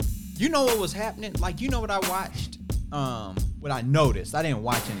You know what was happening? Like, you know what I watched? What I noticed. I didn't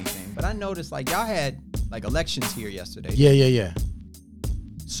watch anything, but I noticed like y'all had like elections here yesterday. Yeah.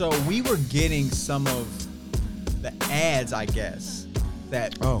 So we were getting some of the ads, I guess,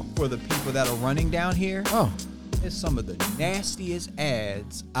 that for the people that are running down here. Oh. It's some of the nastiest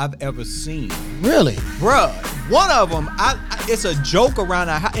ads I've ever seen. Really? Bruh, one of them, it's a joke around,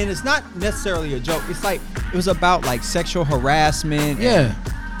 and it's not necessarily a joke. It's like, it was about like sexual harassment. Yeah. And,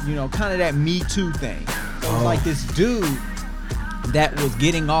 you know, kind of that Me Too thing. So it was like this dude that was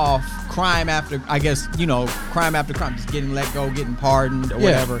getting off crime after crime, just getting let go, getting pardoned or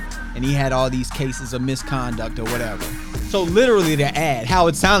whatever. And he had all these cases of misconduct or whatever. So literally the ad, how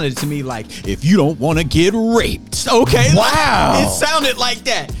it sounded to me like, if you don't want to get raped, okay? Wow. Like, it sounded like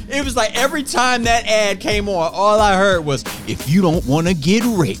that. It was like every time that ad came on, all I heard was, if you don't want to get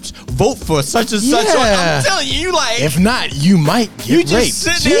raped, vote for such and such. I'm telling you, like. If not, you might get you raped. You just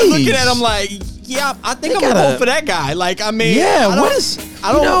sitting there looking at him like, yeah, I think I'm going to vote for that guy. Like, I mean. Yeah,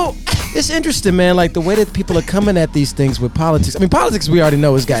 it's interesting, man, like the way that people are coming at these things with politics. I mean, politics we already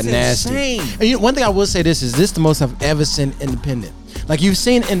know has gotten nasty. And one thing I will say this the most I've ever seen independent. Like you've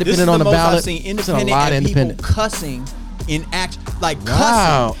seen independent on the ballot. I've seen independent a lot of independent people cussing in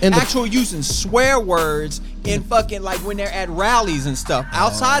cussing, actual using swear words in fucking like when they're at rallies and stuff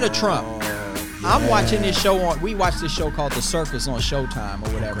outside of Trump. I'm watching this show we watched this show called The Circus on Showtime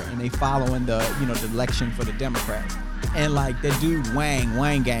or whatever, and they following the election for the Democrats. And like that dude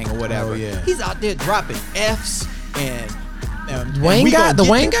Wang Gang or whatever, he's out there dropping F's and Wayne guy? The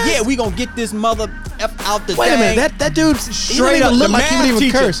Wayne guy? Yeah, we gonna get this mother F out the Wait a minute, that dude straight up look like he would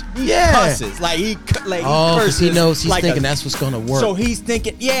even curse. He cusses. He curses. He knows he's like thinking that's what's gonna work. So he's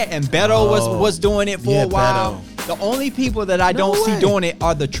thinking, and Beto was doing it for a while. Beto. The only people that I don't see doing it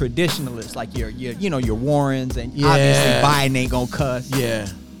are the traditionalists, like your Warrens, and obviously Biden ain't gonna cuss. Yeah.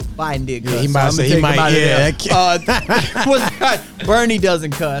 Biden did cuss. He might say, Bernie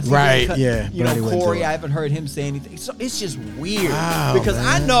doesn't cuss. Right, yeah. Corey, I haven't heard him say anything. So it's just weird. Because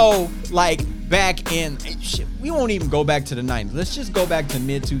I know, like, back in, we won't even go back to the 90s. Let's just go back to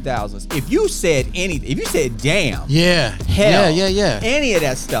mid-2000s. If you said anything, if you said damn, hell, any of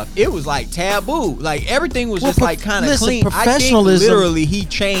that stuff, it was like taboo. Like, everything was just like kind of clean. Professionalism. I think literally he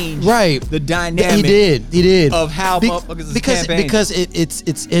changed the dynamic. He did. Of how motherfuckers is campaigning. Because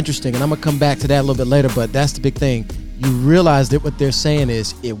it's interesting, and I'm going to come back to that a little bit later, but that's the big thing. You realize that what they're saying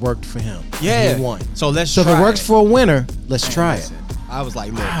is it worked for him. Yeah. He won. So let's try it. So if it works for a winner, let's try it. I was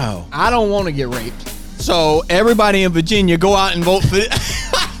like, look, I don't want to get raped. So everybody in Virginia, go out and vote for it.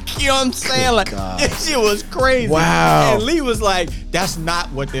 You know what I'm saying? Like, this shit was crazy. Wow. And Lee was like, that's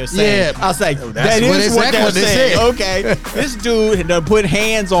not what they're saying. Yeah. I was like, that is what they're saying. Okay. This dude had put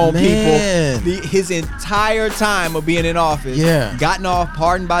hands on people his entire time of being in office. Yeah. Gotten off,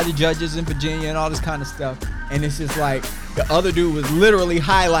 pardoned by the judges in Virginia and all this kind of stuff. And it's just like, the other dude was literally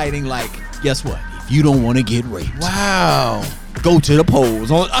highlighting, like, guess what? If you don't want to get raped. Wow. Go to the polls.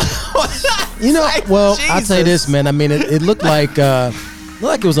 Well, I'll tell you this, man. I mean, it looked like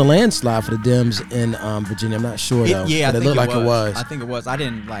it was a landslide for the Dems in Virginia. I'm not sure though. But it looked like it was. I think it was. I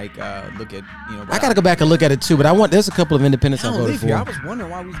didn't look at I got to go back and look at it too. But there's a couple of independents I voted for. I was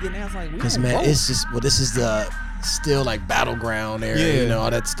wondering why we was getting asked like, because man, it's just this is the still like battleground area, all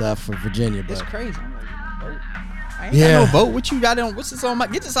that stuff for Virginia. But it's crazy. I ain't got no vote. What you got on? What's this on my?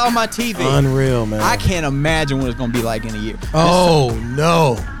 Get this on my TV. Unreal, man. I can't imagine what it's gonna be like in a year. Oh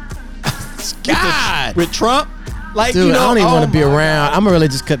no, God, with Trump, like dude, I don't even want to be around. I'm gonna really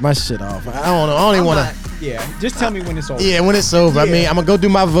just cut my shit off. I don't even want to. Yeah, just tell me when it's over. Yeah, when it's over. I mean, I'm gonna go do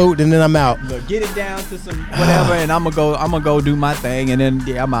my vote and then I'm out. Look, get it down to some whatever, and I'm gonna go do my thing, and then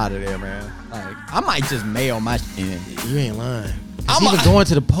I'm out of there, man. Like, I might just mail my shit in. You ain't lying. Even going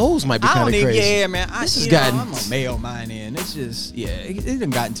to the polls might be kind of crazy. Yeah, man. I'm gonna mail mine in. It's just, it done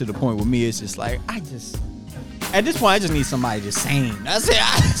gotten to the point with me. It's just like, at this point, I just need somebody just sane. That's it.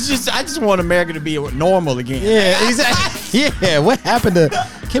 I just want America to be normal again. Yeah, exactly. Yeah, what happened to?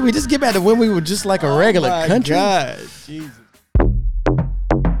 Can we just get back to when we were just like a regular country? Oh my God, Jesus.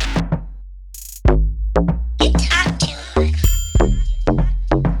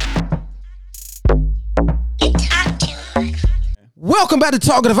 Welcome back to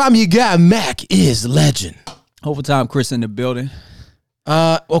Talkative. I'm your guy, Mac is Legend. Overtime Chris in the building.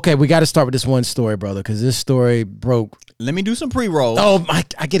 Okay, we got to start with this one story, brother, because this story broke. Let me do some pre-roll. Oh,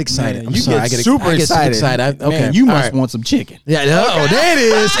 I get excited. Man, I get super excited. Okay, man, you must want some chicken. Yeah, there it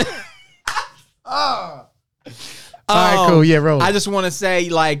is. All right, cool. Yeah, roll. I just want to say,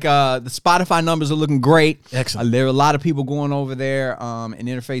 like, the Spotify numbers are looking great. Excellent. There are a lot of people going over there and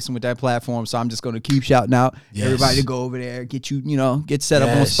interfacing with that platform. So I'm just going to keep shouting out everybody to go over there, get set up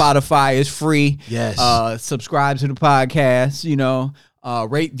on Spotify. It's free. Yes. Subscribe to the podcast.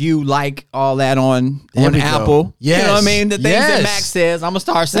 Rate, view, like, all that on Apple. Yes. You know what I mean? The things that Max says, I'm gonna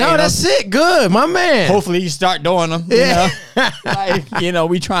start saying. No, that's it. Good, my man. Hopefully, you start doing them. Yeah.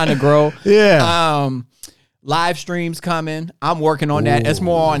 We trying to grow. Yeah. Live streams coming. I'm working on that. It's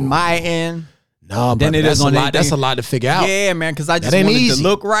more on my end. No, but that's a lot to figure out. Yeah, man, because I just wanted it to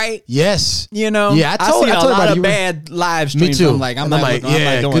look right. Yes. Yeah, I told a lot of you bad live streams. Me too. I'm like, I'm not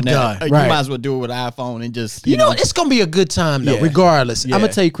doing that. Right. You might as well do it with an iPhone and just, it's going to be a good time, though, regardless. I'm going to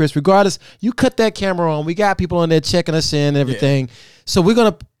tell you, Chris, regardless, you cut that camera on. We got people on there checking us in and everything. So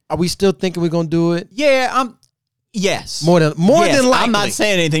are we still thinking we're going to do it? Yeah, Yes. More than likely. I'm not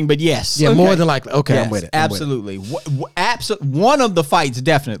saying anything, but yes. Yeah, more than likely. Okay, yes, I'm with it. Absolutely. One of the fights,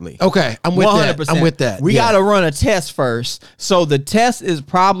 definitely. Okay, I'm with 100%. that. I'm with that. We got to run a test first. So the test is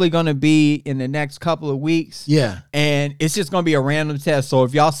probably going to be in the next couple of weeks. Yeah. And it's just going to be a random test. So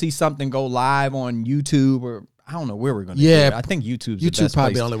if y'all see something go live on YouTube or I don't know where we're going to do it. I think YouTube's the best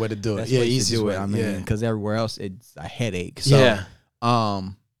probably place, the only way to do it. Yeah, easy to do it. I mean, because everywhere else it's a headache. So,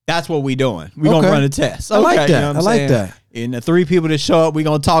 that's what we doing. We gonna run a test. I like that. You know I like that. And the 3 people that show up, we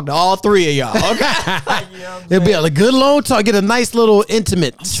gonna talk to all 3 of y'all. Okay. It'll be a good long talk. Get a nice little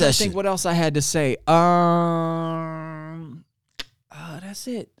intimate session. I think what else I had to say. That's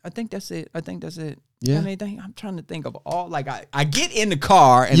it. I think that's it. Yeah. Anything? I'm trying to think of all. Like I get in the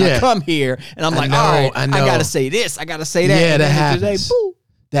car and I come here and I'm like, all right, I gotta say this. I gotta say that. Yeah, that happens.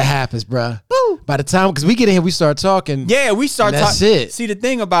 That happens, bruh. Boo. By the time, because we get in here, we start talking. Yeah, we start talking. That's it. See, the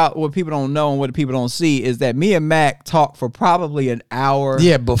thing about what people don't know and what people don't see is that me and Mac talk for probably an hour.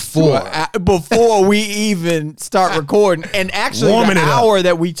 Yeah, before we even start recording. And actually, the hour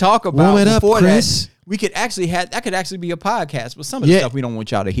that we talk about before Chris. that, we could actually that could actually be a podcast, but some of the stuff we don't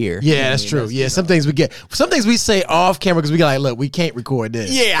want y'all to hear. Yeah, that's true. Some things we say off camera because we get like, look, we can't record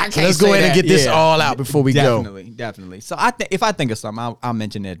this. Yeah, I can't. So let's go ahead and get this all out before we go. Definitely. So if I think of something, I'll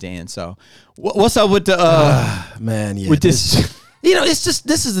mention it at the end. So what's up with the man? Yeah, with this. It's just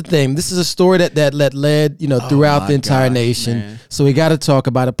this is the thing. This is a story that led throughout the entire nation. Man. So we got to talk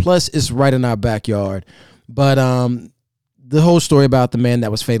about it. Plus, it's right in our backyard. But the whole story about the man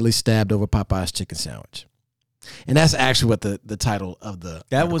that was fatally stabbed over Popeye's chicken sandwich. And that's actually what the title of the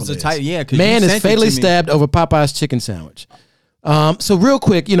was the title, yeah. Man is fatally stabbed over Popeye's chicken sandwich. So real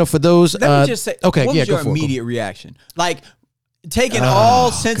quick, for those... Let me just say, what was your immediate reaction? Like, taking all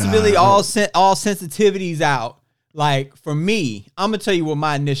sensibility, all sensitivities out, like, for me, I'm going to tell you what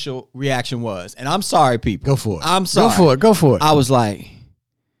my initial reaction was. And I'm sorry, people. Go for it. I'm sorry. Go for it. I was like...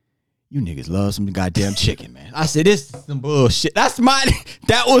 You niggas love some goddamn chicken, man. I said, this is some bullshit. That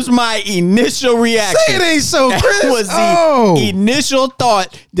was my initial reaction. Say it ain't so, Chris. That was the initial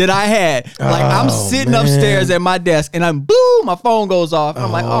thought that I had. Like, I'm sitting upstairs at my desk, and my phone goes off.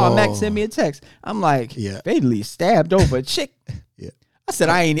 I'm like, Max sent me a text. I'm like, fatally stabbed over a chick. Yeah. I said,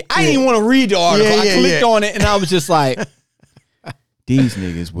 I didn't even want to read the article. I clicked on it, and I was just like, these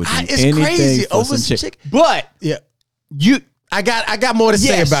niggas would do anything for some chick. But, I got more to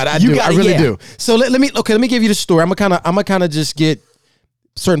say about it. I really do. So let me give you the story. I'm gonna kind of just get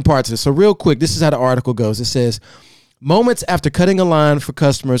certain parts of it. So real quick, this is how the article goes. It says, moments after cutting a line for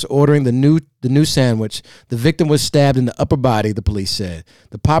customers ordering the new sandwich, the victim was stabbed in the upper body, the police said.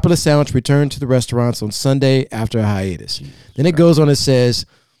 The popular sandwich returned to the restaurants on Sunday after a hiatus. Then it goes on and says,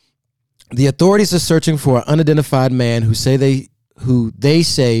 the authorities are searching for an unidentified man who they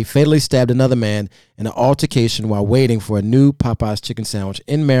say fatally stabbed another man in an altercation while waiting for a new Popeye's chicken sandwich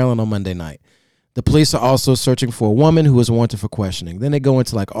in Maryland on Monday night. The police are also searching for a woman who was wanted for questioning. Then they go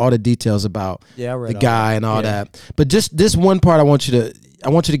into like all the details about the guy and all that. But just this one part, I want you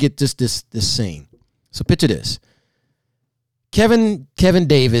to get just this scene. So picture this. Kevin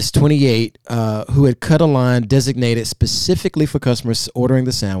Davis, 28, who had cut a line designated specifically for customers ordering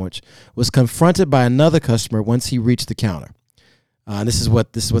the sandwich, was confronted by another customer once he reached the counter. This is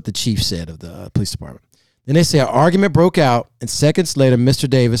what the chief said of the police department. Then they say an argument broke out, and seconds later, Mr.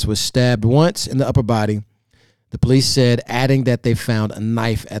 Davis was stabbed once in the upper body. The police said, adding that they found a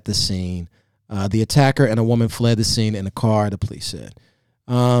knife at the scene. The attacker and a woman fled the scene in a car, the police said.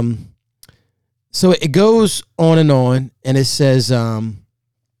 So it goes on, and it says, let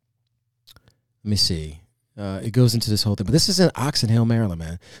me see. It goes into this whole thing. But this is in Oxon Hill, Maryland,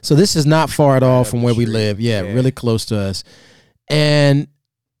 man. So this is not far at all from where we live. Yeah, really close to us. And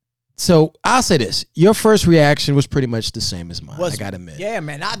so I'll say this. Your first reaction was pretty much the same as mine, I got to admit. Yeah,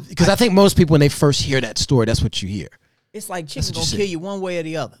 man. Because I think most people, when they first hear that story, that's what you hear. It's like chicken gonna kill you one way or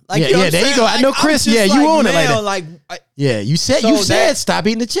the other. Like, there you go. Like, I know, Chris. Yeah, you own it like that. You said stop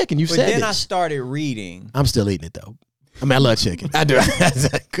eating the chicken. You said then I started reading. I'm still eating it though. I mean, I love chicken. I do.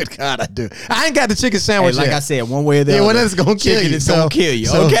 Good God, I do. I ain't got the chicken sandwich yet. I said, one way or the other. Well, that's gonna kill you. It's gonna kill you.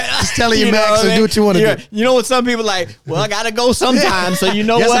 So okay, just telling you, Max, so do what you want to do. You know what? Some people like. Well, I gotta go sometime. So you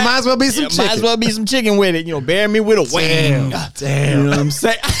know what? It might as well be some chicken. Might as well be some chicken with it. Bear me with a wing. Damn. You know what I'm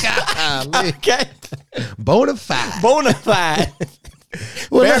saying? Okay. Bonafide.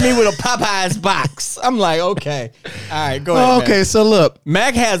 Bear me with a Popeyes box. I'm like, okay. All right, go ahead. Okay, so look.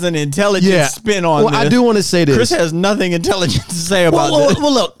 Mac has an intelligent spin on this. I do want to say this. Chris has nothing intelligent to say about this.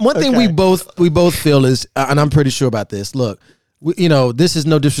 Well, look, one thing we both feel is, and I'm pretty sure about this, look, this is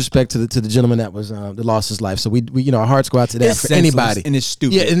no disrespect to the gentleman that was that lost his life. So we our hearts go out to that for anybody, and it's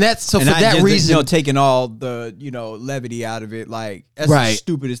stupid. Yeah, and that's so. And for that reason, taking all the levity out of it, like that's right. The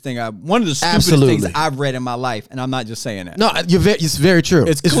stupidest thing. One of the stupidest things I've read in my life, and I'm not just saying that. No, it's very true.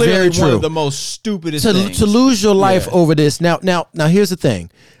 It's clearly very true. One of the most stupidest things to lose your life over this. Now, here's the thing.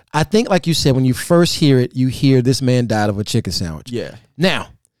 I think, like you said, when you first hear it, you hear this man died of a chicken sandwich. Yeah. Now,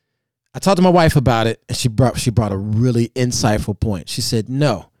 I talked to my wife about it, and she brought a really insightful point. She said,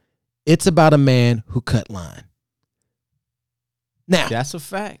 "No, it's about a man who cut line." Now, that's a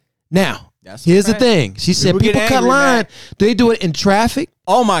fact. Now, here's the thing. She said, "People cut line. They do it in traffic.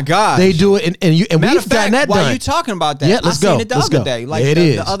 Oh my God, they do it, and we've gotten that done." Why are you talking about that? Yeah, let's go. Seen it the other day. Like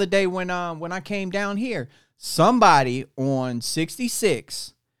the other day when I came down here, somebody on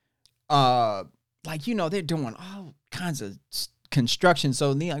 66, they're doing all kinds of construction,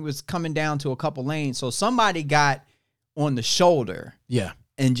 so it was coming down to a couple lanes, so somebody got on the shoulder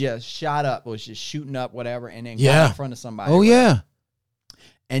and just shot up, or was just shooting up whatever, and then got in front of somebody.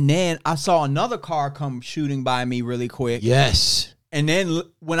 And then I saw another car come shooting by me really quick. Yes. And then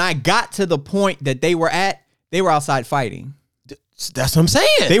when I got to the point that they were outside fighting. That's what I'm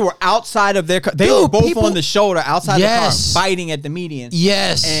saying. They were outside of their car. They were both on the shoulder outside the car, fighting at the median.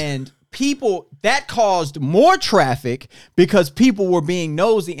 Yes. And that caused more traffic because people were being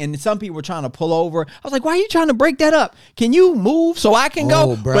nosy, and some people were trying to pull over. I was like, why are you trying to break that up? Can you move so I can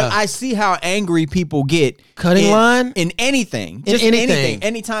go? Bruh. But I see how angry people get. Cutting line? In anything. Just anything.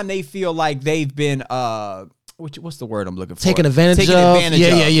 Anytime they feel like they've been, what's the word I'm looking for? Taking advantage of.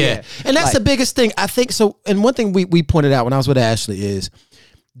 Yeah. And that's the biggest thing, I think. So, and one thing we pointed out when I was with Ashley is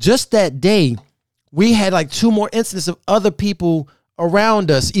just that day, we had like 2 more incidents of other people around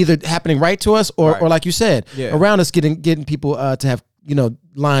us, either happening right to us or like you said, around us, getting people to have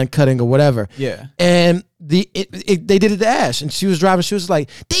line cutting or whatever. Yeah. And they did it to Ash, and she was driving. She was like,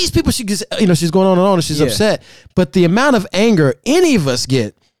 "These people," she's going on and she's upset. But the amount of anger any of us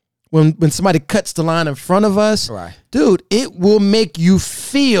get when somebody cuts the line in front of us, dude, it will make you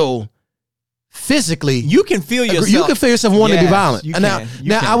feel physically. You can feel yourself. You can feel yourself wanting to be violent.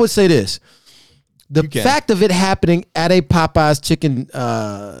 Now, I would say this. The fact of it happening at a Popeyes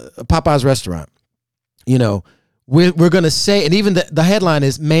Popeyes restaurant, we're gonna say, and even the headline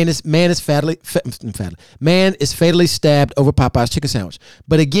is man is fatally stabbed over Popeyes chicken sandwich.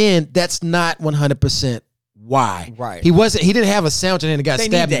 But again, that's not 100% why. Right. He didn't have a sandwich and then the guy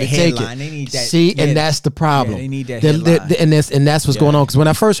stabbed him to take it. They need that. See, and that's the problem. They need that headline. And that's what's going on. Because when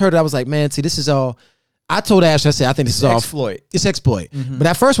I first heard it, I was like, man, see, this is all. I told Ash, I said, I think this is all exploit. It's exploit. Mm-hmm. But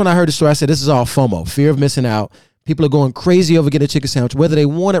at first, when I heard the story, I said, this is all FOMO, fear of missing out. People are going crazy over getting a chicken sandwich, whether they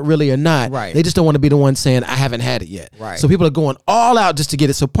want it really or not. Right. They just don't want to be the one saying, I haven't had it yet. Right. So people are going all out just to get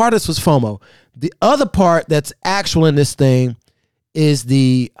it. So part of this was FOMO. The other part that's actual in this thing is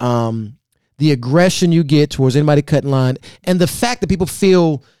the aggression you get towards anybody cutting line, and the fact that people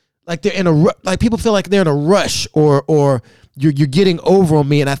feel like they're in a rush or you're getting over on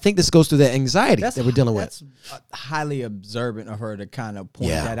me, and I think this goes through that anxiety that we're dealing with. That's highly observant of her to kind of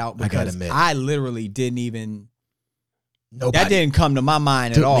point that out, because I literally didn't even. That didn't come to my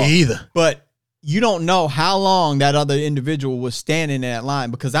mind at all. Me either. But you don't know how long that other individual was standing in that line,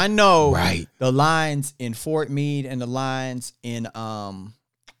 because I know the lines in Fort Meade and the lines in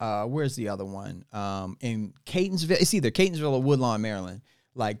where's the other one? In Catonsville. It's either Catonsville or Woodlawn, Maryland.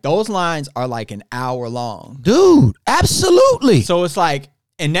 Like, those lines are like an hour long. Dude, absolutely. So it's like,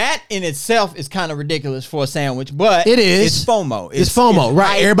 and that in itself is kind of ridiculous for a sandwich, but it is. It's FOMO. It's FOMO,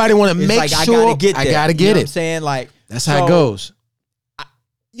 right? Everybody want to make sure I gotta get it. I'm saying, like, that's how it goes.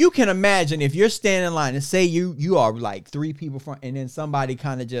 You can imagine if you're standing in line and say you are like 3 people front, and then somebody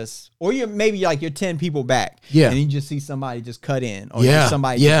kind of just, or you're maybe like you're 10 people back, and you just see somebody just cut in, or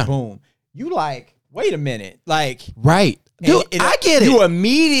somebody just boom. You like, wait a minute, like right. Dude, I get it. You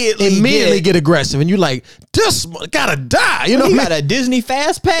immediately get aggressive, and you like, this gotta die. You know, you got a Disney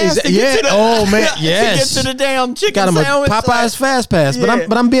fast pass. To yeah. Get to the, oh man, yes. To get to the damn chicken got him sandwich. A Popeye's fast pass. Yeah.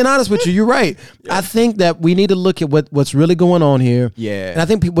 But I'm being honest with you. You're right. Yeah. I think that we need to look at what's really going on here. Yeah. And I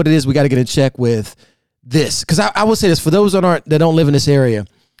think what it is, we got to get in check with this, because I will say this for those that don't live in this area.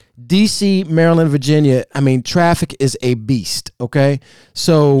 DC, Maryland, Virginia, I mean, traffic is a beast, okay?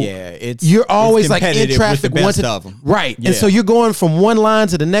 So you're always like in traffic once of them. Right. Yeah. And so you're going from one line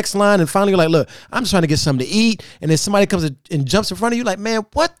to the next line, and finally you're like, look, I'm just trying to get something to eat, and then somebody comes and jumps in front of you like, man,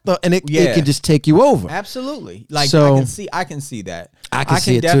 what the, and it can just take you over. Absolutely. Like, so, I can see that. I can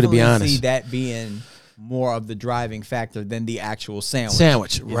see it too, to be honest. See that being more of the driving factor than the actual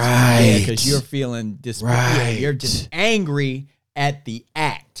sandwich. Right. Because you're feeling you're just angry at the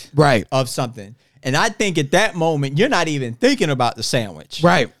act of something. And I think at that moment, you're not even thinking about the sandwich.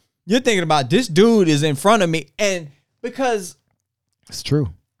 Right. You're thinking about this dude is in front of me. And because it's true.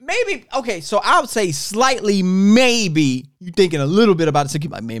 Maybe, okay, so I would say slightly maybe you thinking a little bit about it. So you're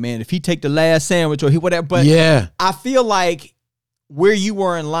like, man, if he take the last sandwich or he whatever. But I feel like where you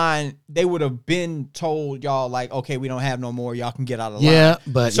were in line, they would have been told y'all like, okay, we don't have no more. Y'all can get out of line. Yeah,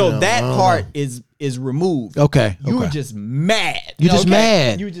 but so that part is removed. Okay. You were just mad. You're just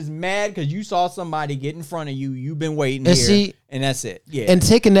mad. You were just mad because you saw somebody get in front of you. You've been waiting here, and that's it. Yeah. And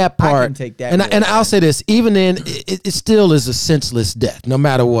taking that part, I can take that. And I'll say this: even then, it still is a senseless death, no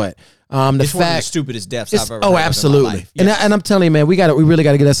matter what. It's one of the stupidest deaths I've ever heard. Oh, absolutely. In my life. Yes. And I'm telling you, man, we really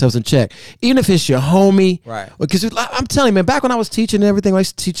got to get ourselves in check. Even if it's your homie, right? Because I'm telling you, man, back when I was teaching and everything, I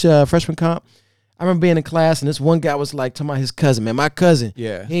used to teach freshman comp. I remember being in class and this one guy was like talking about his cousin, man. My cousin, he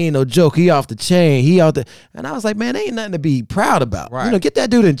ain't no joke. He off the chain. And I was like, man, there ain't nothing to be proud about. Right. You know, get that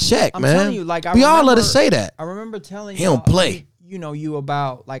dude in check, man. I'm telling you, like, we all let us say that. I remember telling he don't play. You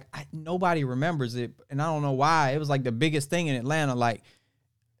about like nobody remembers it, and I don't know why. It was like the biggest thing in Atlanta, like.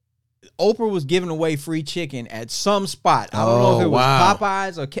 Oprah was giving away free chicken at some spot. I don't know if it was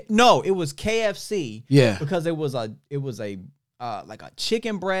Popeyes or no, it was KFC. Yeah, because it was a like a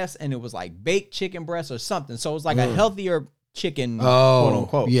chicken breast, and it was like baked chicken breast or something. So it was like a healthier chicken, quote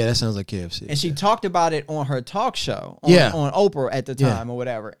unquote. Yeah, that sounds like KFC. And she talked about it on her talk show, on Oprah at the time or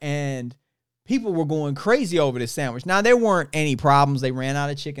whatever, and. People were going crazy over this sandwich. Now, there weren't any problems. They ran out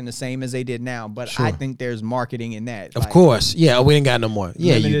of chicken the same as they did now. But I think there's marketing in that. Of course. Yeah, we ain't got no more.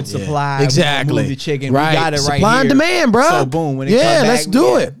 Yeah, limited supply. Exactly. The chicken. Right. We got it right Supply here. and demand, bro. So, boom. When it comes back, let's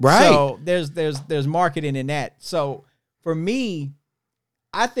do it. Right. So, there's marketing in that. So, for me,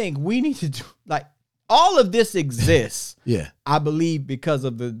 I think we need to do, like, all of this exists. I believe because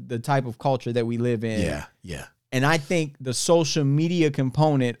of the type of culture that we live in. Yeah. And I think the social media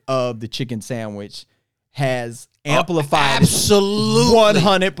component of the chicken sandwich has amplified absolutely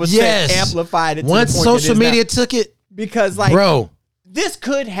 100% amplified it. Once social media took it, because like, bro, this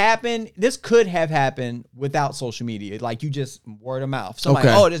could happen. This could have happened without social media. Like you just word of mouth.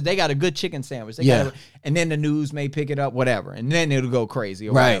 Somebody, they got a good chicken sandwich. And then the news may pick it up, whatever, and then it'll go crazy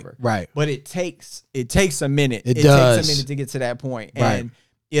or whatever. Right. But it takes a minute. It takes a minute to get to that point. And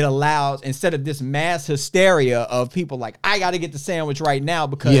it allows, instead of this mass hysteria of people like, I got to get the sandwich right now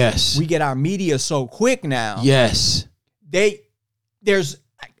because we get our media so quick now. Yes.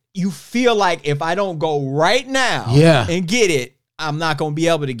 You feel like if I don't go right now and get it, I'm not going to be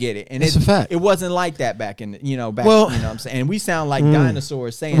able to get it. And it's a fact. It wasn't like that back in, you know what I'm saying? And we sound like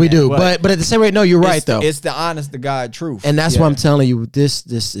dinosaurs saying we that. Do. But at the same rate, no, you're right though. It's the honest to God truth. And that's why I'm telling you, this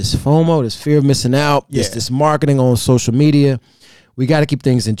FOMO, this fear of missing out, this marketing on social media, we got to keep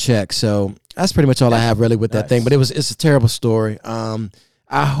things in check. So that's pretty much all I have really with that thing. But it's a terrible story.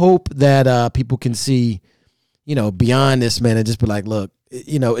 I hope that people can see, beyond this, man, and just be like, look,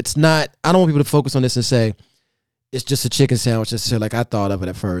 it's not. I don't want people to focus on this and say it's just a chicken sandwich necessarily like I thought of it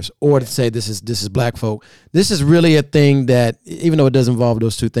at first, or to say this is black folk. This is really a thing that, even though it does involve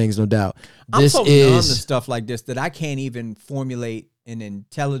those two things, no doubt. I'm so numb to stuff like this that I can't even formulate an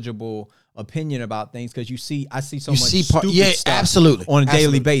intelligible opinion about things because I see so much stupid stuff absolutely on a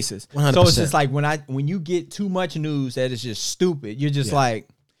daily basis. 100%. So it's just like when you get too much news that is just stupid, you're just like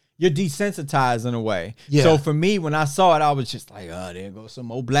you're desensitized in a way. Yeah. So for me, when I saw it, I was just like, oh, there goes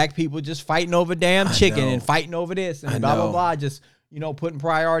some old black people just fighting over damn chicken and fighting over this and blah blah blah, just putting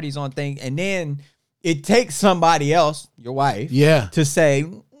priorities on things, and then it takes somebody else, your wife, to say,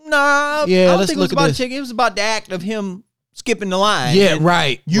 nah, I don't think it was about chicken. It was about the act of him skipping the line. Yeah,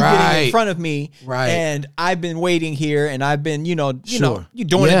 right. You getting in front of me. Right. And I've been waiting here and I've been, you're doing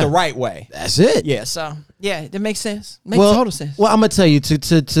it the right way. That's it. Yeah. So that makes sense. Makes total sense. Well, I'm gonna tell you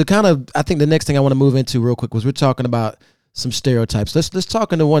to kind of, I think the next thing I want to move into real quick was we're talking about some stereotypes. Let's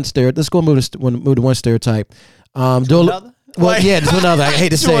talk into one stereotype. Let's go move to one stereotype. Another? Well, yeah, to another. I hate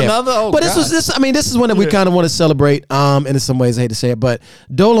to say another? it, oh, but God. this is one that we kind of want to celebrate. And in some ways, I hate to say it, but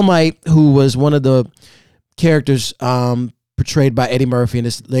Dolomite, who was one of the characters portrayed by Eddie Murphy in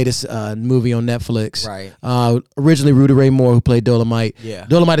this latest movie on Netflix. Right. Originally, Rudy Ray Moore, who played Dolomite. Yeah.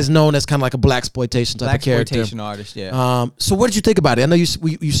 Dolomite is known as kind of like a blaxploitation type of character. Blaxploitation artist, yeah. So what did you think about it? I know you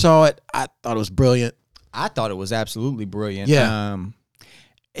saw it. I thought it was brilliant. I thought it was absolutely brilliant. Yeah.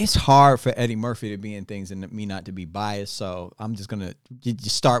 It's hard for Eddie Murphy to be in things and me not to be biased, so I'm just gonna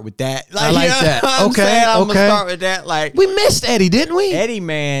start with that. I like that. Okay, I'm okay. gonna start with that. Like, we missed Eddie, didn't we? Eddie,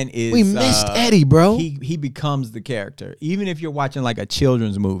 man, is we missed Eddie, bro. He becomes the character, even if you're watching like a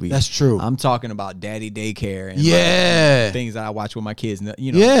children's movie. That's true. I'm talking about Daddy Daycare and yeah, things that I watch with my kids.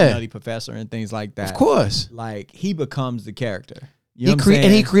 Yeah. Nutty Professor and things like that. Of course, like he becomes the character. You know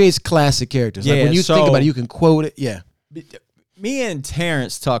and he creates classic characters. Yeah, like when you think about it, you can quote it. Yeah. Me and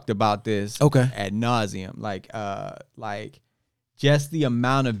Terrence talked about this ad nauseum, like just the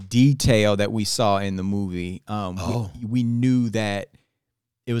amount of detail that we saw in the movie. We knew that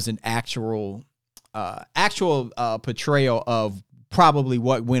it was an actual portrayal of probably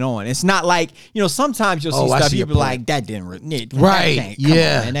what went on. It's not like, sometimes you'll see stuff you be like, that didn't right.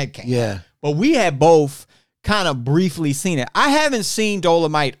 That can't. Yeah. But we had both kind of briefly seen it. I haven't seen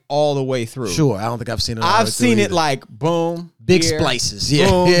Dolomite all the way through. Sure, I don't think I've seen it. I've seen it like boom, big here, splices, yeah,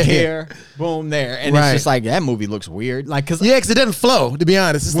 boom here, boom there, and right. it's just like that movie looks weird. Like, cause it doesn't flow. To be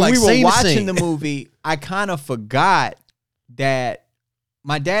honest, it's when like we were watching scene. the movie, I kind of forgot that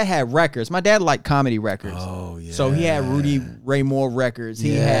my dad had records. My dad liked comedy records. Oh yeah. So he had Rudy Ray Moore records.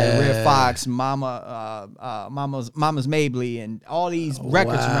 He had Red Fox, Mama's Mabley, and all these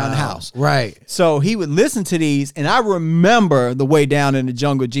records around the house. Right. So he would listen to these, and I remember the way down in the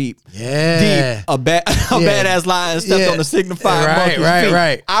jungle Jeep. Yeah. Deep, a badass lion stepped on the signifier.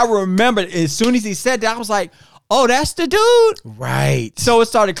 Right. I remember as soon as he said that, I was like, oh, that's the dude. Right. So it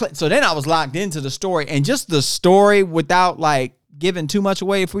started. So then I was locked into the story, and just the story without like giving too much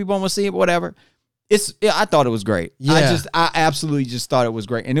away if we want to see it, whatever. I thought it was great. Yeah. I absolutely just thought it was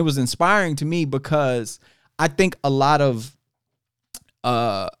great. And it was inspiring to me because I think a lot of,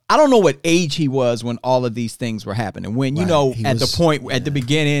 I don't know what age he was when all of these things were happening. When, at the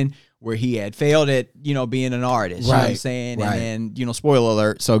beginning where he had failed at, being an artist, you know what I'm saying? Right. And then, spoiler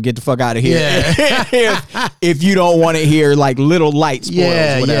alert, so get the fuck out of here. Yeah. if you don't want to hear like little light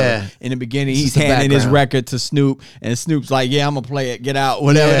spoilers, whatever. Yeah. In the beginning, he's handing his record to Snoop, and Snoop's like, yeah, I'm going to play it, get out,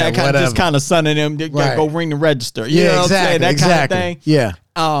 whatever. That kind of just kind of sunning him, go ring the register. You know what I'm saying? That kind of thing. Yeah.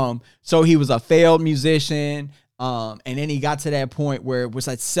 So he was a failed musician, and then he got to that point where it was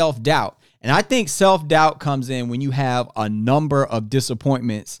like self-doubt. And I think self-doubt comes in when you have a number of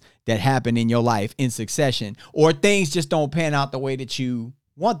disappointments that happen in your life in succession, or things just don't pan out the way that you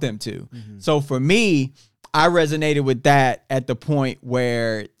want them to. Mm-hmm. So for me, I resonated with that at that point,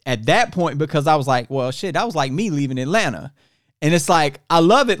 because I was like, well, shit, that was like me leaving Atlanta. And it's like, I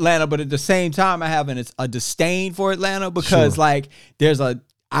love Atlanta, but at the same time, I have a disdain for Atlanta because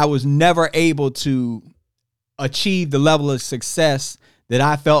I was never able to achieve the level of success that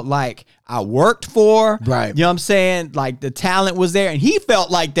I felt like I worked for. Right. You know what I'm saying? Like the talent was there, and he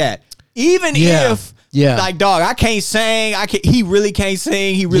felt like that. Even if, like, dog, I can't sing. He really can't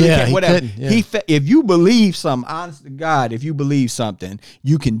sing. He really can't, whatever. If you believe something, honest to God, if you believe something,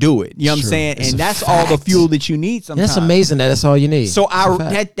 you can do it. You know what I'm saying? And that's all the fuel that you need sometimes. That's amazing that that's all you need. So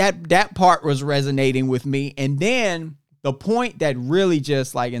that part was resonating with me. And then the point that really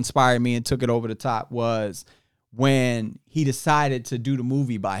just like inspired me and took it over the top was when he decided to do the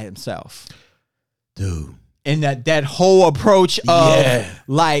movie by himself. Dude. And that whole approach of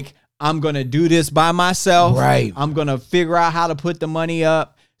like, I'm going to do this by myself. Right. I'm going to figure out how to put the money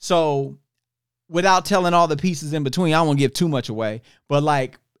up. So without telling all the pieces in between, I don't want to give too much away. But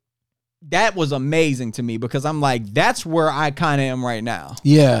like, that was amazing to me because I'm like, that's where I kind of am right now.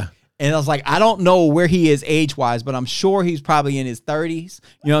 Yeah. And I was like, I don't know where he is age-wise, but I'm sure he's probably in his 30s.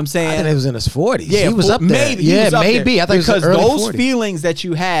 You know what I'm saying? I think he was in his 40s. Yeah, he was up there. Maybe. Yeah, maybe. I think because it was early those 40s. feelings that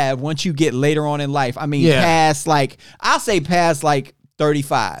you have once you get later on in life, I mean, past like, I'll say past like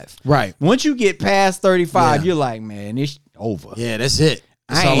 35. Right. Once you get past 35, you're like, man, it's over. Yeah, that's it.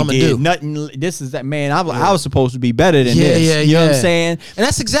 That's I all ain't I'm gonna did do. Nothing. This is that, man. I was supposed to be better than this. You know what I'm saying? And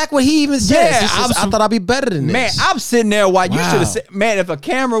that's exactly what he even says. Yeah, I thought I'd be better than this. Man, I'm sitting there while you should have said, man, if a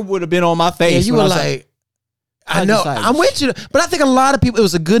camera would have been on my face, you were like, I know, I'm with you. But I think a lot of people, it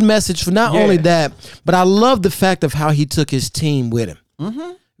was a good message for not only that, but I love the fact of how he took his team with him.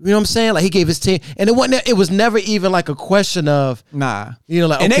 Mm-hmm. You know what I'm saying? Like he gave his team, and it was never even like a question of nah. You know,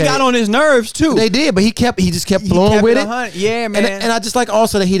 like and okay. they got on his nerves too. They did, but he just kept flowing with it. Yeah, man. And I just like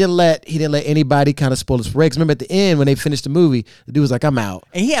also that he didn't let anybody kind of spoil his parade. Remember at the end when they finished the movie, the dude was like, "I'm out."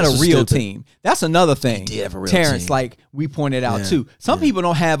 And he had a real team. That's another thing. He did have a real Terrence, team. like we pointed out too. Some people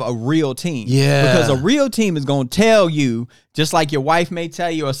don't have a real team. Yeah. Because a real team is going to tell you, just like your wife may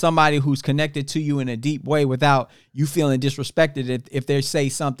tell you, or somebody who's connected to you in a deep way without you feeling disrespected if they say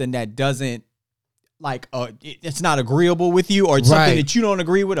something that doesn't, like, it's not agreeable with you, or something that you don't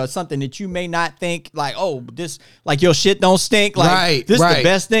agree with, or something that you may not think like, oh, this, like your shit don't stink, like this is the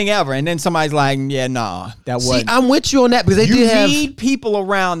best thing ever, and then somebody's like, yeah, nah, that wasn't. See, I'm with you on that, because they need people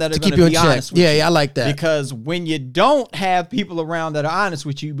around that are going to be honest with you. Yeah, I like that, because when you don't have people around that are honest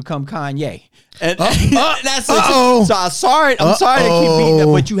with you, you become Kanye. And that's it. So I'm sorry to keep beating that,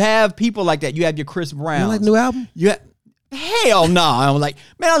 but you have people like that. You have your Chris Brown. You like the new album? Hell no. I'm like,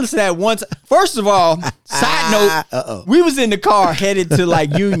 man, I listened to that once. First of all, side note, we was in the car headed to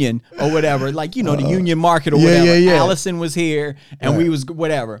like Union or whatever, like, you know, the Union Market or whatever. Yeah. Allison was here and we was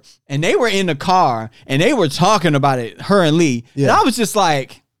whatever. And they were in the car and they were talking about it, her and Lee. Yeah. And I was just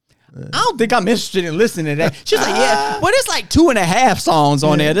like, I don't think I'm interested in listening to that. She's like, yeah, well, there's like 2.5 songs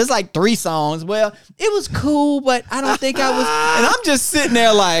on there. There's like 3 songs. Well, it was cool, but I don't think I was. And I'm just sitting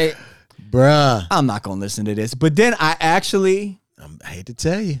there like, bruh, I'm not going to listen to this. But then I actually, I hate to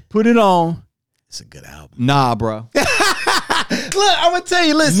tell you, put it on. It's a good album. Nah, bro. Look, I'm going to tell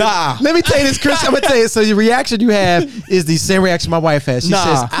you, listen. Nah. Let me tell you this, Chris. I'm going to tell you. So the reaction you have is the same reaction my wife has. She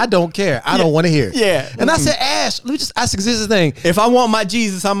says, I don't care. I don't want to hear it. Yeah. And I said, Ash, let me just ask this thing. If I want my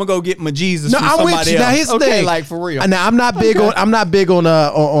Jesus, I'm going to go get my Jesus from somebody else. Now, here's the thing. Like, for real. Now, I'm not big on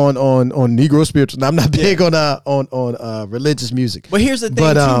Negro spiritual. I'm not big on religious music. But here's the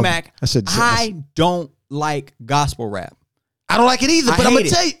thing, too, Mac. I don't like gospel rap. I don't like it either, but I'm gonna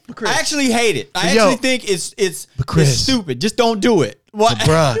tell you, I actually hate it. I actually think it's stupid. Just don't do it. What,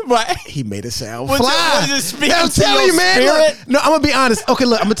 bruh? He made it sound fly. I'm telling you, man. Look, no, I'm gonna be honest. Okay,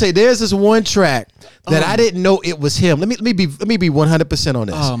 look, I'm gonna tell you. There's this one track that I didn't know it was him. Let me be 100% on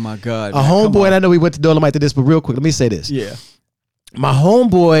this. Oh my god, a homeboy. And I know we went to Dolomite to this, but real quick, let me say this. Yeah, my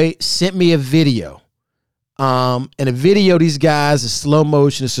homeboy sent me a video. And a video, these guys is slow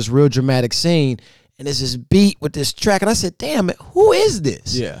motion. It's this real dramatic scene. And there's this beat with this track. And I said, damn it, who is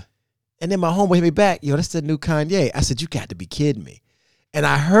this? Yeah. And then my homeboy hit me back. Yo, that's the new Kanye. I said, you got to be kidding me. And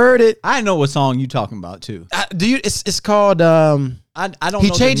I heard it. I know what song you talking about too. It's called I don't He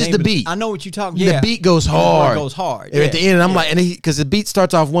know changes the beat. I know what you're talking about. The beat goes hard. It goes hard. At the end, and I'm like, and because the beat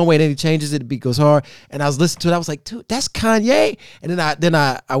starts off one way, then he changes it, the beat goes hard. And I was listening to it, I was like, dude, that's Kanye. And then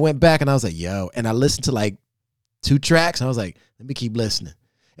I went back and I was like, yo, and I listened to like 2 tracks, and I was like, let me keep listening.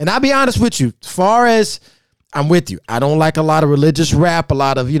 And I'll be honest with you, as far as I'm with you, I don't like a lot of religious rap, a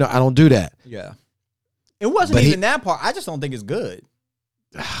lot of, I don't do that. Yeah. It wasn't even that part. I just don't think it's good.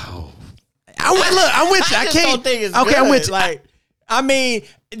 Oh. I'm with you. I can't. Don't think it's okay, good. I'm with you. Like, I mean,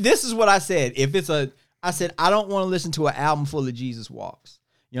 this is what I said. I said, I don't want to listen to an album full of Jesus Walks.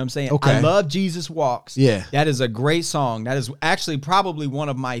 You know what I'm saying? Okay. I love Jesus Walks. Yeah. That is a great song. That is actually probably one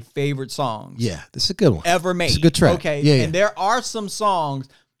of my favorite songs. Yeah, this is a good one. Ever made. It's a good track. Okay. Yeah. And there are some songs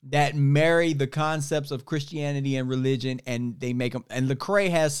that marry the concepts of Christianity and religion, and they make them. And Lecrae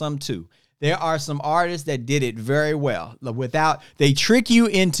has some too. There are some artists that did it very well. They trick you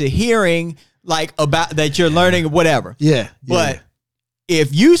into hearing like about that you're learning whatever. Yeah. But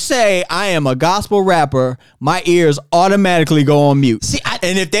if you say I am a gospel rapper, my ears automatically go on mute.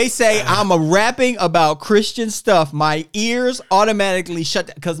 And if they say I'm a rapping about Christian stuff, my ears automatically shut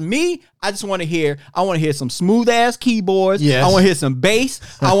down. Because I just want to hear some smooth ass keyboards. Yes. I want to hear some bass.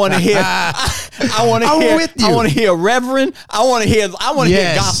 I want to hear I want to hear Reverend. I want to hear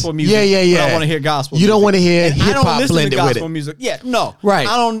gospel music. Yeah. I want to hear gospel music. You don't want to hear hip hop blended with it. Music. Yeah, no. Right.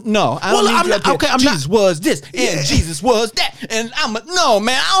 I don't know. Jesus was this and Jesus was that. And no,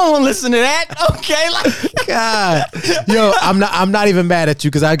 man, I don't want to listen to that. Okay? Like, God. Yo, I'm not even mad at you,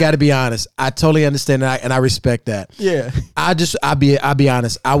 because I got to be honest. I totally understand that, and I respect that. Yeah. I'll be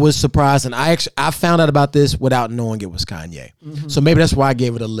honest. I was surprised, and I found out about this without knowing it was Kanye. Mm-hmm. So maybe that's why I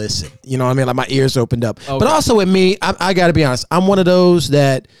gave it a listen. You know what I mean? Like my ears opened up. Okay. But also with me, I got to be honest. I'm one of those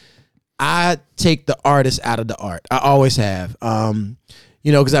that I take the artist out of the art. I always have.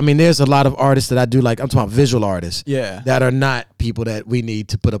 Because I mean, there's a lot of artists that I do like. I'm talking about visual artists, that are not people that we need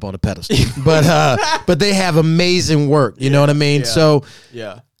to put up on a pedestal. but they have amazing work. You know what I mean? So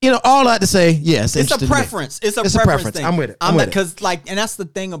all I have to say, yes, it's a preference. It's a preference thing. I'm with it. Because and that's the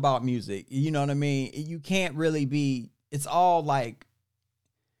thing about music. You know what I mean? You can't really be. It's all like.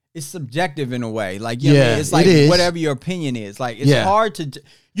 It's subjective in a way. Like, you know what I mean? It's like whatever your opinion is. Like, it's hard to.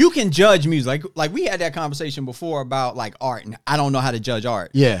 you can judge music. Like we had that conversation before about like art, and I don't know how to judge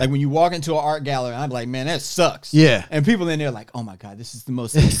art. Yeah. Like when you walk into an art gallery, I'm like, man, that sucks. Yeah. And people in there like, oh my God, this is the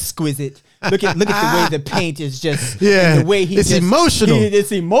most exquisite. Look at the way the paint is just. Yeah. The way it's emotional.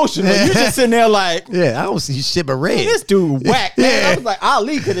 It's emotional. Yeah. You're just sitting there like. Yeah, I don't see shit but red. This dude whack, man. I was like,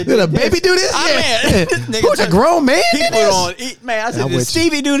 Ali could have did a baby do this? Man, this nigga who's a grown man? He put on. Man, I said, did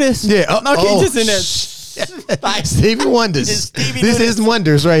Stevie do this? Yeah. Just in there. Like, Stevie Wonders. This is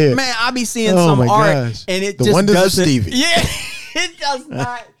Wonders right here. Man, I be seeing some art and it just Wonders doesn't. Of Stevie. Yeah, it does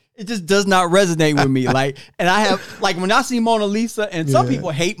not. It just does not resonate with me. Like, and I have like when I see Mona Lisa, and some people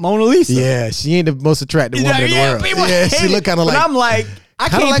hate Mona Lisa. Yeah, she ain't the most attractive woman in the world. Yeah, she look kind of like. But I'm like, I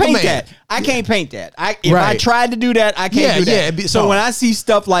can't paint that. I can't paint that. If I tried to do that, I can't do that. Yeah, so when I see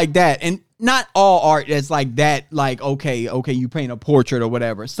stuff like that, and not all art that's like that, like okay, you paint a portrait or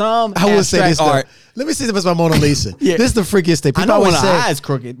whatever. Some I will say this art. Let me see this about Mona Lisa. This is the freakiest thing. People I know always when say her eyes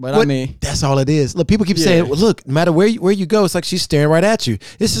crooked, but I mean that's all it is. Look, people keep saying, well, look, no matter where you go, it's like she's staring right at you.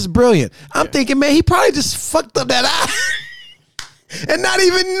 This is brilliant. I'm thinking, man, he probably just fucked up that eye. And didn't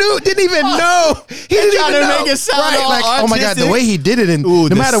even know. He didn't even know. Make it sound all like, artistic. Oh my God, the way he did it, and no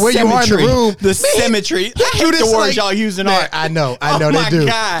matter where you are in the room, the symmetry. I hate the words y'all use in art. I know they do.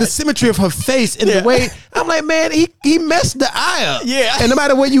 God. The symmetry of her face and the way I'm like, man, he messed the eye up. Yeah. And no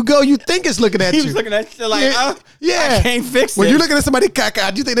matter where you go, you think it's looking at you. He was looking at you like, I can't fix it. When you're looking at somebody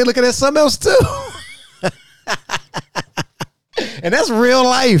cockeyed, you think they're looking at something else too. And that's real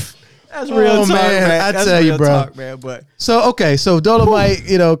life. That's real talk, man. I tell you, bro. Talk, man, but so Dolomite,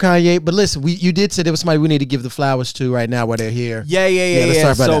 Kanye. But listen, you did say there was somebody we need to give the flowers to right now while they're here. Yeah. Let's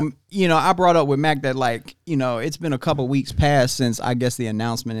talk about that. I brought up with Mac that it's been a couple weeks past since I guess the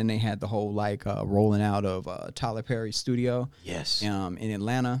announcement, and they had the whole rolling out of Tyler Perry's studio. Yes. In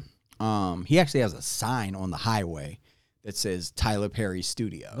Atlanta. He actually has a sign on the highway that says Tyler Perry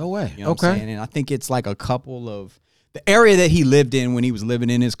Studio. No way. You know what I'm saying? And I think it's like a couple of the area that he lived in when he was living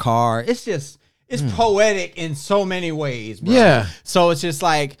in his car. It's just poetic in so many ways, bro. Yeah. So it's just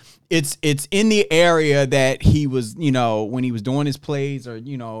like it's in the area that he was, when he was doing his plays or,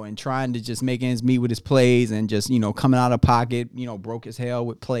 and trying to just make ends meet with his plays and just, coming out of pocket, broke his hell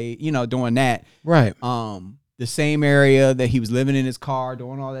with play, doing that. Right. The same area that he was living in his car,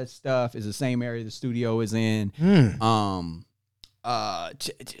 doing all that stuff is the same area the studio is in.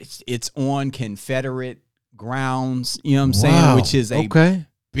 It's on Confederate grounds, you know what I'm saying, which is a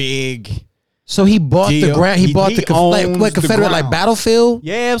big. So he bought the ground. He bought the Confederate like battlefield.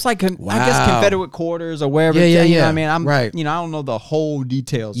 Yeah, it was like I guess Confederate quarters or wherever. Yeah. You know what I mean, I'm right. I don't know the whole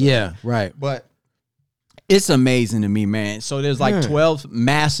details. Yeah, right. But it's amazing to me, man. So there's like 12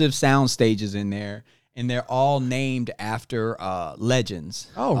 massive sound stages in there, and they're all named after legends.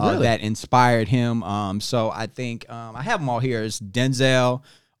 Oh, really? That inspired him. So I think I have them all here. It's Denzel,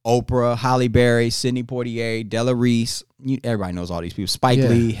 Oprah, Halle Berry, Sidney Poitier, Della Reese. Everybody knows all these people. Spike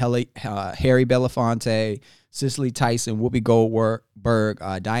Lee, Harry Belafonte, Cicely Tyson, Whoopi Goldberg,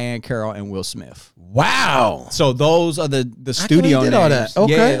 Diane Carroll, and Will Smith. Wow. So those are the studio names. All that.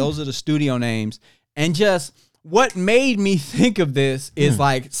 Okay. Yeah, those are the studio names. And just what made me think of this is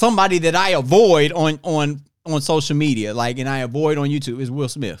like somebody that I avoid on social media, and I avoid on YouTube is Will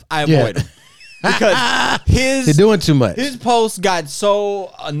Smith. I avoid him. Because they're doing too much. His posts got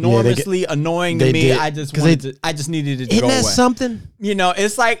so enormously annoying to me. I just needed it to go away. Isn't that something?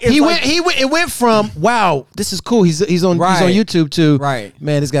 It's like it went from wow, this is cool. He's on YouTube to right.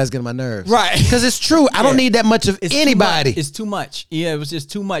 Man, this guy's getting my nerves. Right. Because it's true. I don't need that much of anybody. It's too much. Yeah, it was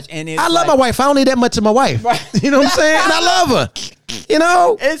just too much. And I love my wife. I don't need that much of my wife. Right. You know what I'm saying? And I love her.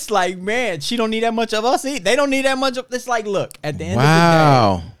 It's like, man, she don't need that much of us. They don't need that much of. It's like, look, at the end of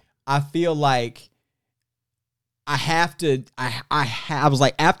the day, I feel like I have to. I was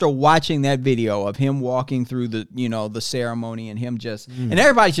like, after watching that video of him walking through the ceremony and him just and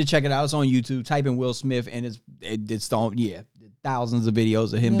everybody should check it out. It's on YouTube. Type in Will Smith and it's thousands of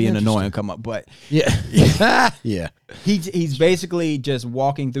videos of him being annoying come up. But yeah. He's basically just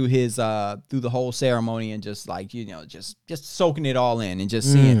walking through his through the whole ceremony and just just soaking it all in and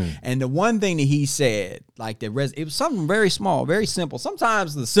just seeing. And the one thing that he said, it was something very small, very simple.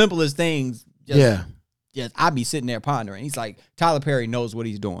 Sometimes the simplest things I'd be sitting there pondering. He's like, Tyler Perry knows what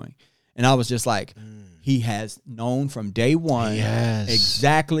he's doing. And I was just like, he has known from day one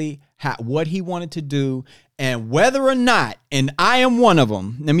exactly what he wanted to do. And whether or not, and I am one of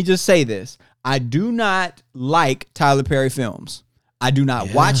them, let me just say this. I do not like Tyler Perry films. I do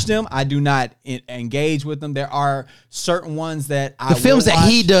not watch them. I do not engage with them. There are certain ones that I films that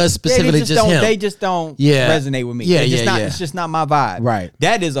he does specifically they just don't resonate with me. It's just not my vibe. Right.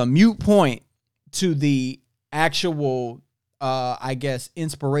 That is a mute point to the actual I guess,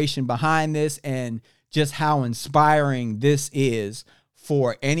 inspiration behind this and just how inspiring this is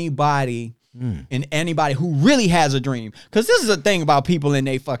for anybody and anybody who really has a dream. Because this is a thing about people in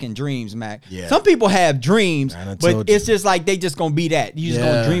their fucking dreams, Mac. Yeah. Some people have dreams, but it's just like they just gonna be that. You just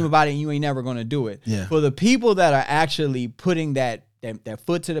gonna dream about it and you ain't never gonna do it. Yeah. For the people that are actually putting that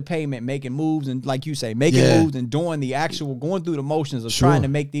foot to the pavement, making moves, and like you say, making moves and doing the actual, going through the motions of trying to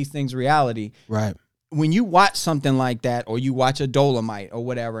make these things reality. Right. When you watch something like that, or you watch a Dolomite or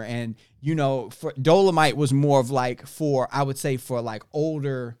whatever, and you know, Dolomite was more of like I would say for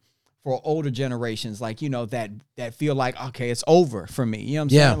older generations, like, you know, that feel like, okay, it's over for me. You know what I'm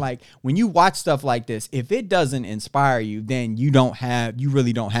saying? Like, when you watch stuff like this, if it doesn't inspire you, then you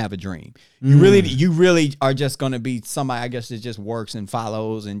really don't have a dream. You really are just going to be somebody, I guess, that just works and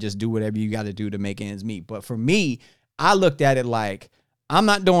follows and just do whatever you got to do to make ends meet. But for me, I looked at it like, I'm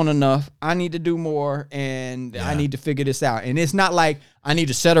not doing enough. I need to do more, and I need to figure this out. And it's not like I need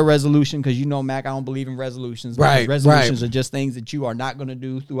to set a resolution, because, you know, Mac, I don't believe in resolutions. Right. Resolutions are just things that you are not going to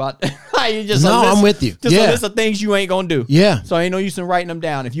do throughout. I'm with you. Just a list of things you ain't going to do. Yeah. So ain't no use in writing them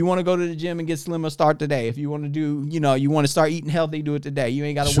down. If you want to go to the gym and get slimmer, start today. If you want to do, you know, you want to start eating healthy, do it today. You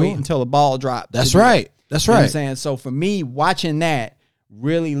ain't got to wait until the ball drops. That's right. That's right. You know what I'm saying? So for me, watching that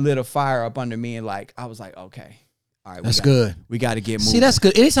really lit a fire up under me, and like, I was like, okay. All right, that's good. We got to get moving. See, that's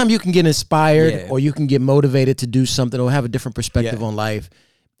good. Anytime you can get inspired or you can get motivated to do something or have a different perspective on life,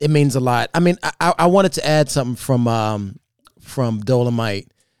 it means a lot. I mean, I wanted to add something from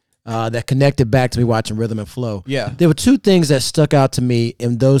Dolomite that connected back to me watching Rhythm and Flow. Yeah. There were two things that stuck out to me,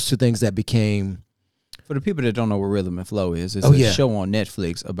 and those two things that became... For the people that don't know what Rhythm and Flow is, it's a show on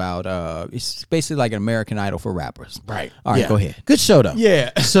Netflix about, it's basically like an American Idol for rappers. Right. All right, go ahead. Good show, though.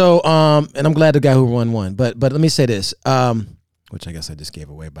 Yeah. So, and I'm glad the guy who won. But let me say this, which I guess I just gave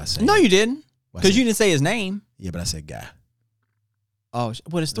away by saying. No, you didn't. Because you didn't say his name. Yeah, but I said guy. Oh,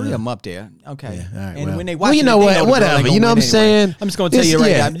 well, there's three of them up there. Okay. Yeah, all right, and when they watch you know what? Whatever. You know what I'm saying? I'm just going to tell you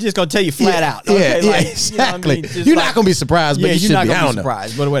right now. I'm just going to tell you flat out. Okay? Yeah, exactly. You know you're not going to be surprised, but you should be. You're not going to be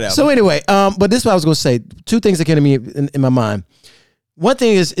surprised, but whatever. So anyway, but this is what I was going to say. Two things that came to me in my mind. One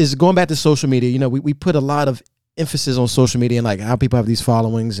thing is going back to social media. You know, we put a lot of emphasis on social media and like how people have these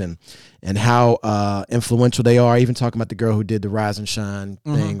followings and how influential they are. Even talking about the girl who did the Rise and Shine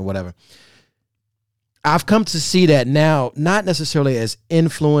thing or whatever. I've come to see that now, not necessarily as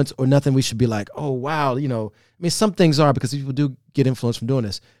influence or nothing we should be like, oh, wow, you know, I mean, some things are, because people do get influence from doing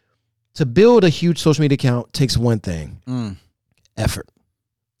this. To build a huge social media account takes one thing, effort.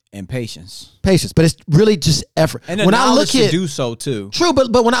 And patience. Patience, but it's really just effort. And when I look to do so too. True,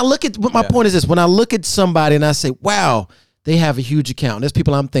 but when I look at, my point is this, when I look at somebody and I say, wow, they have a huge account. There's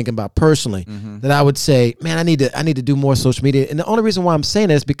people I'm thinking about personally that I would say, man, I need to do more social media. And the only reason why I'm saying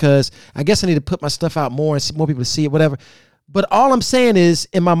that is because I guess I need to put my stuff out more and see more people to see it, whatever. But all I'm saying is,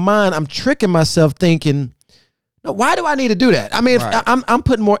 in my mind, I'm tricking myself thinking, no, why do I need to do that? I mean, if I'm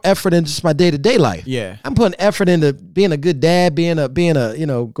putting more effort in just my day-to-day life. Yeah. I'm putting effort into being a good dad, being a you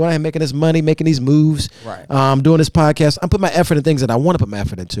know, going ahead and making this money, making these moves. Right. Doing this podcast. I'm putting my effort in things that I want to put my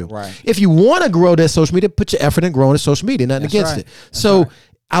effort into. Right. If you want to grow that social media, put your effort in growing the social media. Nothing against it. So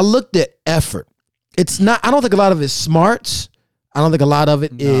I looked at effort. It's not, I don't think a lot of it's smarts. I don't think a lot of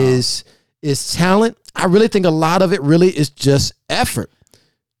it is talent. I really think a lot of it really is just effort.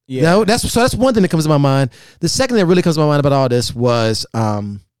 Yeah. You know, that's one thing that comes to my mind. The second thing that really comes to my mind about all this was,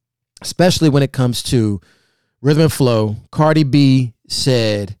 especially when it comes to Rhythm and Flow, Cardi B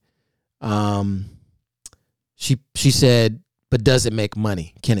said, she said, but does it make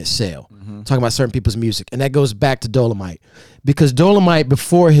money? Can it sell? Talking about certain people's music. And that goes back to Dolomite. Because Dolomite,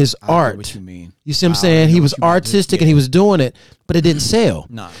 before his art, what you mean. You see what I'm saying? He was artistic and he was doing it, but it didn't sell.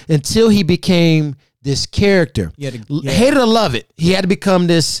 No. Until he became this character. Hate it or love it. He had to become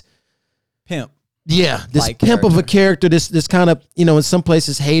this pimp. Yeah, this pimp of a character, this kind of, you know, in some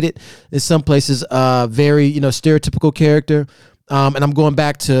places hated, in some places very, you know, stereotypical character. And I'm going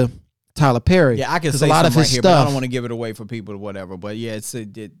back to Tyler Perry. Yeah, I can say a lot of his stuff. But I don't want to give it away for people or whatever. But yeah,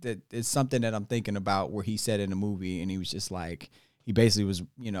 it's something that I'm thinking about where he said in the movie, and he was just like, he basically was,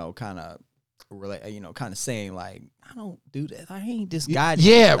 you know, kind of saying like, I don't do that. I ain't this guy.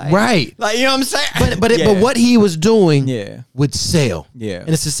 Yeah, like, right. Like, you know what I'm saying? But what he was doing would sell. Yeah. And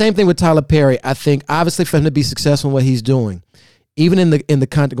it's the same thing with Tyler Perry. I think obviously for him to be successful in what he's doing, even in the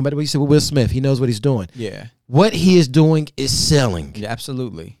content, go back to what you said with Will Smith, he knows what he's doing. Yeah. What he is doing is selling. Yeah,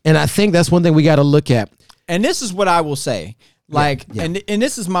 absolutely. And I think that's one thing we got to look at. And this is what I will say. Like, and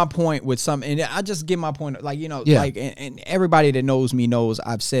this is my point with some, and I just get my point, like, you know, like, and everybody that knows me knows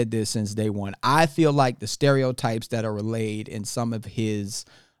I've said this since day one. I feel like the stereotypes that are relayed in some of his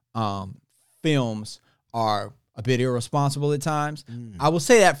films are a bit irresponsible at times. I will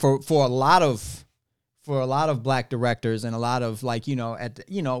say that for a lot of black directors and a lot of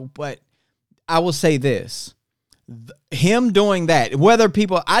but I will say this. Him doing that, whether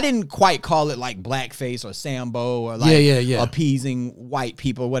people, I didn't quite call it like blackface or Sambo or like appeasing white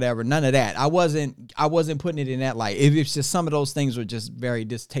people, whatever. None of that. I wasn't putting it in that light. It's just some of those things were just very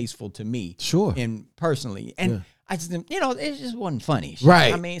distasteful to me. Sure. And personally. And I just didn't, it just wasn't funny.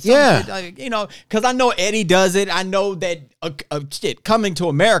 Right. I mean, because I know Eddie does it. I know that Coming to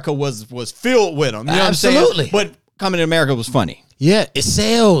America was filled with them. You know Absolutely. What I'm saying? But Coming to America was funny. Yeah, it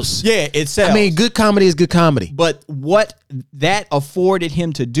sells. Yeah, it sells. I mean, good comedy is good comedy. But what that afforded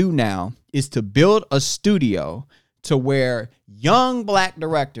him to do now is to build a studio to where young black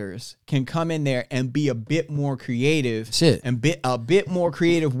directors can come in there and be a bit more creative and a bit more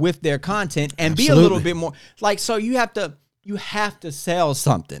creative with their content and be a little bit more like, so you have to sell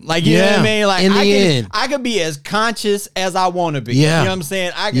something. Like, you know what I mean? Like, in the end, I could be as conscious as I want to be. Yeah. You know what I'm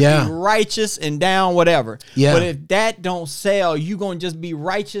saying? I could be righteous and down, whatever. Yeah. But if that don't sell, you going to just be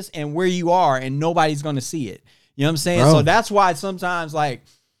righteous and where you are and nobody's going to see it. You know what I'm saying? Bro. So that's why sometimes, like,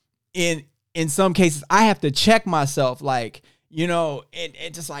 in some cases, I have to check myself, like,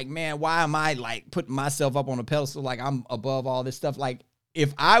 it just like, man, why am I like putting myself up on a pedestal? Like, I'm above all this stuff. Like,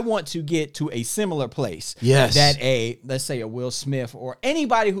 if I want to get to a similar place, that let's say a Will Smith or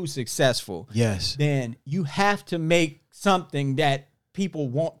anybody who's successful, then you have to make something that people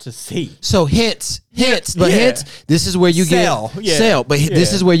want to see. So hits, this is where you sell. But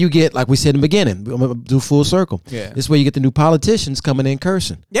this is where you get, like we said in the beginning, I'm gonna do full circle. Yeah. This is where you get the new politicians coming in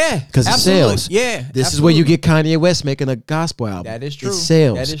cursing. Yeah. Because it sells. Yeah. This is where you get Kanye West making a gospel album. That is true. It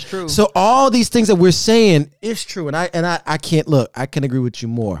sells. That is true. So all these things that we're saying is true. And I can't I can agree with you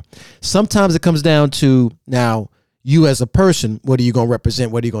more. Sometimes it comes down to now, you as a person, what are you going to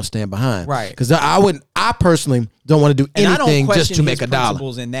represent? What are you going to stand behind? Right. Because I personally don't want to do anything just to make a dollar.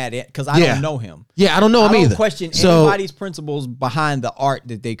 Principles in that, because I don't know him. Yeah, I don't know him either. I don't question anybody's principles behind the art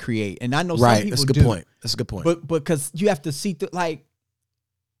that they create, and I know some people That's a do. good point. That's a good point. But because you have to see through, like,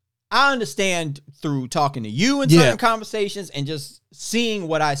 I understand through talking to you in certain conversations and just seeing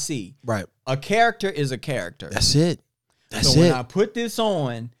what I see. Right. A character is a character. That's it. So when I put this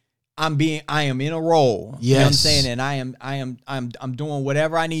on, I am in a role. Yes. You know what I'm saying? And I'm doing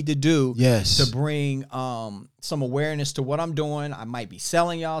whatever I need to do to bring some awareness to what I'm doing. I might be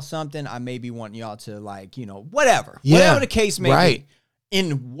selling y'all something. I may be wanting y'all to, like, whatever. Yeah. Whatever the case may be.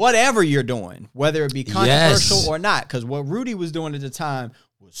 In whatever you're doing, whether it be controversial or not. Because what Rudy was doing at the time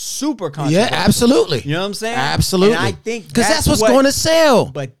was super controversial. Yeah, absolutely. You know what I'm saying? Absolutely. And I think because that's what's going to sell.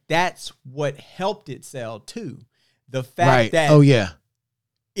 But that's what helped it sell too. The fact that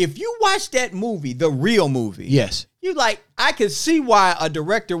if you watch that movie, the real movie, you like, I could see why a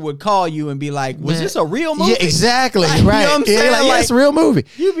director would call you and be like, was this a real movie? Yeah, exactly. Like, right. You know what I'm saying? Like, it's a real movie.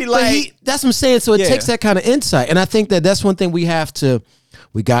 You'd be like, that's what I'm saying. So it takes that kind of insight. And I think that's one thing we got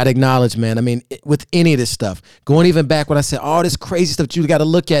to acknowledge, man. I mean, with any of this stuff, going even back when I said all this crazy stuff that you got to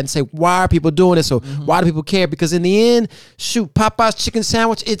look at and say, why are people doing this? Or why do people care? Because in the end, Popeye's chicken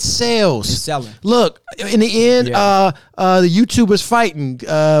sandwich, it sells. It's selling. Look, in the end, the YouTubers fighting,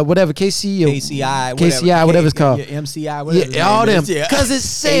 whatever, KCI, whatever it's called. MCI, whatever. Yeah, all them. Because it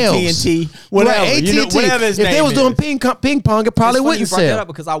sells. AT&T, whatever. Right, AT&T. Whatever his if name they was is. doing ping pong, it probably wouldn't you brought that sell. up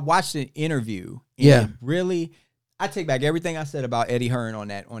because I watched an interview. And really, I take back everything I said about Eddie Hearn on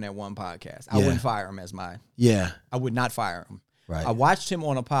that one podcast. I wouldn't fire him as my. Yeah. I would not fire him. Right. I watched him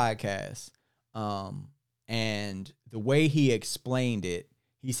on a podcast, and the way he explained it,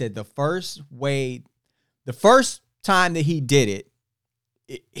 he said the first time that he did it,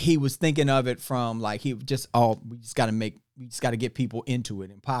 he was thinking of it from like we just got to get people into it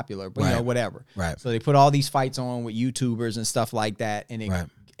and popular, but whatever. Right. So they put all these fights on with YouTubers and stuff like that, and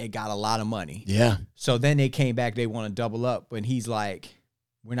it got a lot of money. Yeah. So then they came back, they want to double up, and he's like,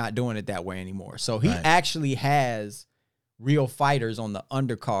 we're not doing it that way anymore. So he actually has real fighters on the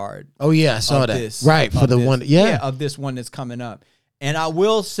undercard. Oh yeah, I saw that. Of this one that's coming up. And I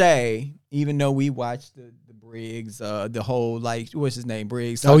will say, even though we watched the Briggs, the whole, like, what's his name,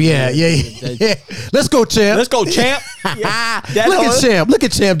 Briggs? Oh yeah. Let's go, champ. Look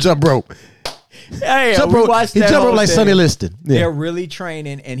at champ jump rope. Hey, jump rope. He jump rope like Sonny Liston. Yeah. They're really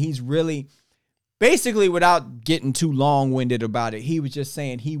training, and he's really, basically, without getting too long-winded about it, he was just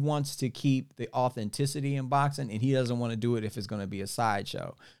saying he wants to keep the authenticity in boxing, and he doesn't want to do it if it's going to be a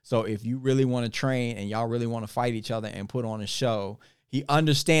sideshow. So if you really want to train and y'all really want to fight each other and put on a show, he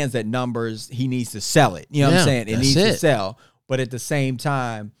understands that numbers, he needs to sell it. You know what I'm saying? It needs to sell. But at the same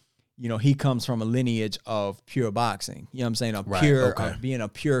time, he comes from a lineage of pure boxing. You know what I'm saying? Being a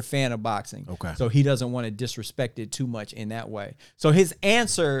pure fan of boxing. Okay. So he doesn't want to disrespect it too much in that way. So his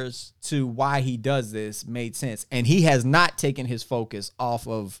answers to why he does this made sense. And he has not taken his focus off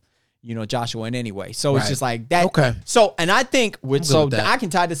of, Joshua in any way. So it's just like that. Okay. So, and I think I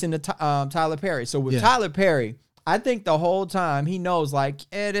can tie this into Tyler Perry. So with Tyler Perry, I think the whole time he knows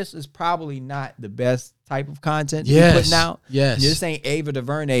this is probably not the best type of content he's putting out. Yes. This ain't Ava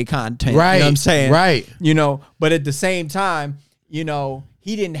DuVernay content. Right. You know what I'm saying? Right. But at the same time,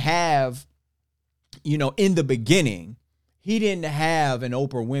 he didn't have, in the beginning, he didn't have an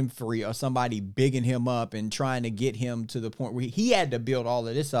Oprah Winfrey or somebody bigging him up and trying to get him to the point where he had to build all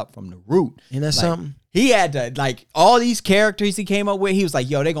of this up from the root. Ain't that something? He had to, all these characters he came up with, he was like,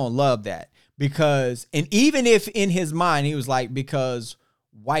 yo, they're going to love that. Because, and even if in his mind, he was like, because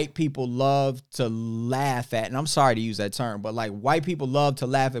white people love to laugh at, and I'm sorry to use that term, but white people love to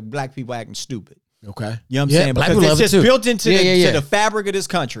laugh at black people acting stupid. Okay. You know what I'm saying? Because it's just built into the fabric of this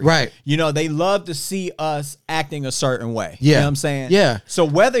country. Right. They love to see us acting a certain way. Yeah. You know what I'm saying? Yeah. So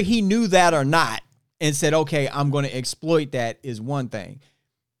whether he knew that or not and said, okay, I'm going to exploit that is one thing.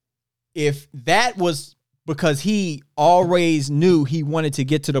 If that was because he always knew he wanted to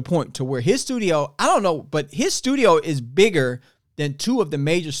get to the point to where his studio, I don't know, but his studio is bigger than two of the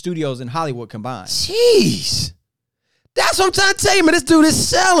major studios in Hollywood combined. Jeez. That's what I'm trying to tell you, man. This dude is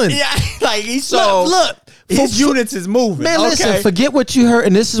selling. Yeah, he's so... Look. His units is moving. Man, listen, forget what you heard,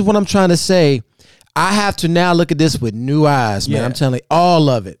 and this is what I'm trying to say. I have to now look at this with new eyes, man. I'm telling you, all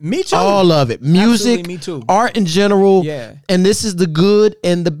of it. Me too. All of it. Music, absolutely, me too. Art in general. Yeah. And this is the good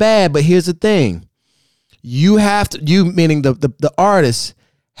and the bad, but here's the thing. You have to, meaning the artist,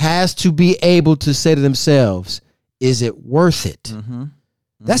 has to be able to say to themselves, is it worth it? Mm-hmm.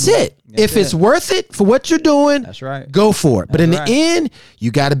 That's it. If it's worth it for what you're doing, that's right. Go for it. But in the end, you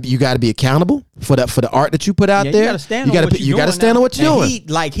gotta be accountable for the art that you put out there. You gotta stand on what you're doing.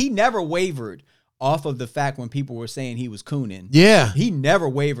 He never wavered off of the fact when people were saying he was cooning. Yeah, he never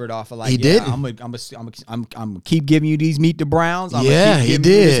wavered off of he didn't. I'm keep giving you these Meet the Browns. He did. You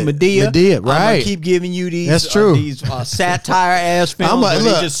this Medea, right? I'm gonna keep giving you these. That's true. These satire ass films.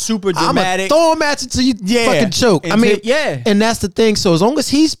 They're just super dramatic. I'm throw them at you till you fucking choke. And that's the thing. So as long as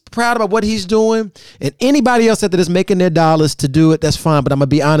he's proud about what he's doing, and anybody else out there that's making their dollars to do it, that's fine. But I'm gonna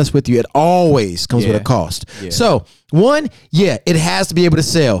be honest with you, it always comes with a cost. Yeah. So. One, it has to be able to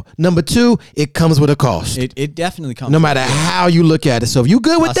sell. Number two, it comes with a cost. It definitely comes. No matter how you look at it. So if you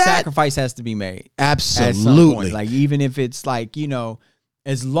good with that, sacrifice has to be made. Absolutely. Even if it's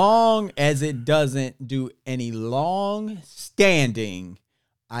as long as it doesn't do any long-standing,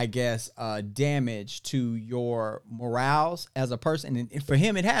 I guess, damage to your morals as a person. And for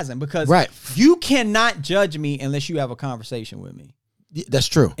him, it hasn't, because you cannot judge me unless you have a conversation with me. That's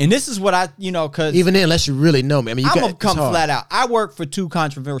true. And this is what because even then, unless you really know me, I'm gonna come flat out. I work for two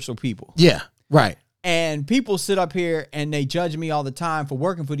controversial people. Yeah, right. And people sit up here and they judge me all the time for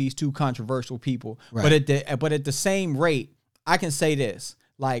working for these two controversial people. Right. But at the same rate, I can say this: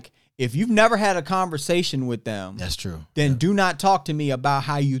 if you've never had a conversation with them, that's true. Then do not talk to me about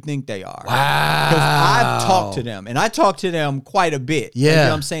how you think they are. Wow. Because I've talked to them, and I talk to them quite a bit. Yeah. You know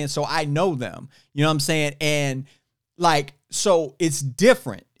what I'm saying? So I know them. You know what I'm saying? And so it's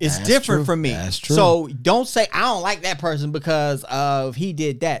different. It's different for me. That's true. So don't say I don't like that person because of he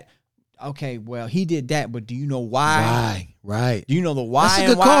did that. Okay, well, he did that, but do you know why? Right. Do you know the why? That's a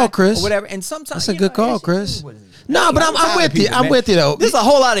good call, Chris. Or whatever. And sometimes that's a good call, Chris. No, but I'm with you. I'm with you though. There's a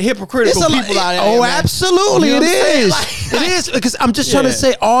whole lot of hypocritical people out there. Oh, absolutely, it is. It is, because I'm just trying to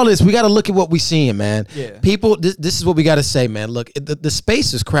say all this. We got to look at what we're seeing, man. Yeah. People, this is what we got to say, man. Look, the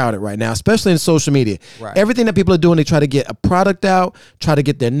space is crowded right now, especially in social media. Right. Everything that people are doing, they try to get a product out, try to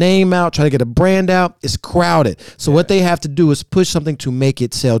get their name out, try to get a brand out. It's crowded. So what they have to do is push something to make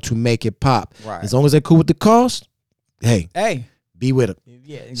it sell, to make it pop. Right. As long as they're cool with the cost, hey. Be with them.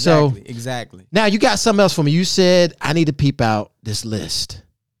 Yeah, exactly. Exactly. Now you got something else for me. You said I need to peep out this list.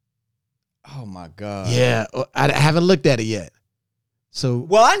 Oh my God. Yeah, I haven't looked at it yet. So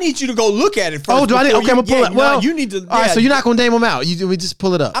well, I need you to go look at it first. Oh, do I need? Okay, I'm gonna pull it. Well, you need to. All right, so you're not gonna name them out. We just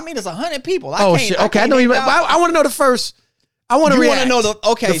pull it up. I mean, there's 100 people. Shit. Okay, I know you. I want to know the first. I want to react. You want to know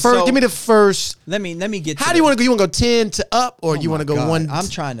the first. So give me the first. Let me get. How do you want to go? You want to go 10 to up, or you want to go 1? I'm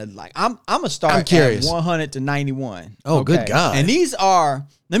trying to I'm gonna start I'm curious. at 100 to 91. Oh, good God! And these are.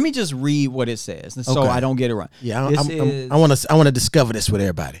 Let me just read what it says, so I don't get it wrong. Yeah, I want to discover this with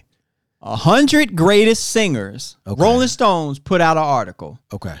everybody. 100 greatest singers. Okay. Rolling Stones put out an article.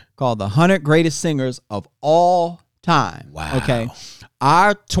 Okay. Called the 100 greatest singers of all time. Wow. Okay.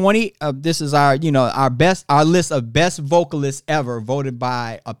 Our 20. This is our our list of best vocalists ever, voted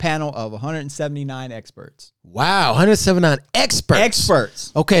by a panel of 179 experts. Wow, 179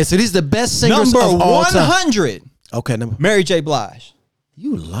 experts. Okay, so these are the best singers number of all time. 100. Okay, Mary J. Blige.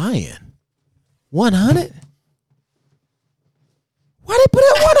 You lying? 100? Why they put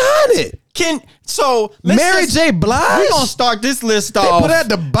at 100? Mary J. Blige? We're gonna start this list off. They put at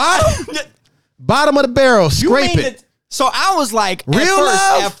the bottom of the barrel. Scrape it. So I was like,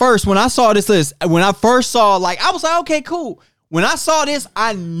 at first, when I saw this list, when I first saw, I was like, okay, cool. When I saw this,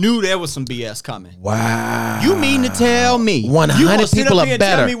 I knew there was some BS coming. Wow. You mean to tell me 100 people are better?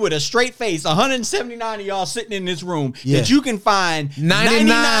 Tell me with a straight face, 179 of y'all sitting in this room, that you can find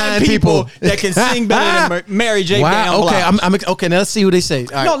 99 people that can sing better than Mary J. Wow. Okay, okay. Now let's see who they say.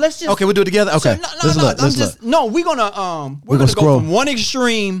 All right. No, let's just. Okay, we'll do it together. Okay. We're gonna go from one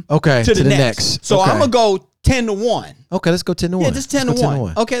extreme. Okay. To the next. So I'm gonna go 10 to 1. Okay, let's go 10 to 1. Yeah, just 10 to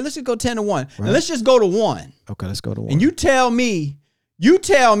 1. Okay, let's just go 10 to 1. Right. Now let's just go to 1. Okay, let's go to 1. And you tell me.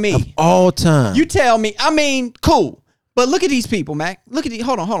 Of all time. You tell me. I mean, cool. But look at these people, Mac. Look at these.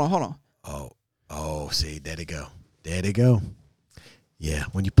 Hold on. Oh, see, there they go. Yeah,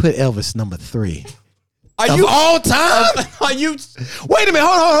 when you put Elvis number 3. All time? Are you? Wait a minute.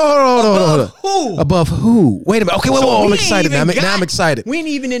 Hold on. Who? Above who? Wait a minute. Okay, whoa. I'm excited now. Now I'm excited. We ain't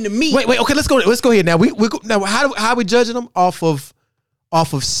even in the meat. Wait. Okay, let's go here now. Now how are we judging them? Off of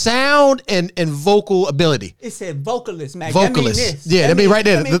sound and vocal ability. It said vocalist, Mac. Vocalist. That mean right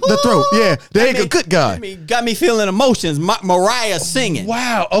there. The throat. Yeah. There you go. Good God. Got me feeling emotions. Mariah singing.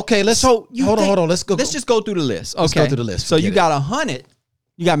 Wow. Okay. Hold on. Let's go. Let's just go through the list. Okay. Let's go through the list. So you got 100.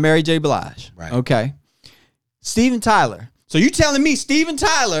 You got Mary J. Blige. Right. Okay. Steven Tyler. So you telling me Steven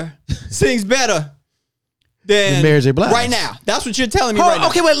Tyler sings better than Mary J. Blige right now? That's what you're telling me right now.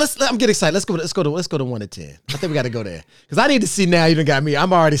 Okay, wait. I'm getting excited. Let's go to 1 to 10. I think we got to go there because I need to see now. You done got me.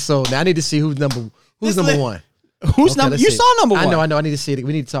 I'm already sold. Now I need to see who's number 1. Who's number? You saw number 1. I know. I need to see it.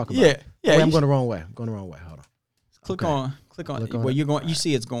 We need to talk about it. Yeah. Wait, I'm going the wrong way. Hold on. Click on. Well, you're going. You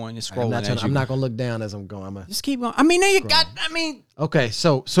see it's going. It's scrolling. I'm not going to look down as I'm going. Just keep going. I mean, there you got. Okay,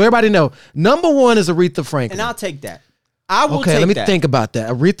 so everybody know number 1 is Aretha Franklin, and I'll take that. I will. Okay, take let me that. think about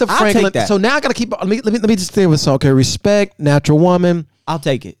that. Aretha Franklin. I'll take that. So now I got to keep. Let me just think of a song. Okay, Respect, Natural Woman. I'll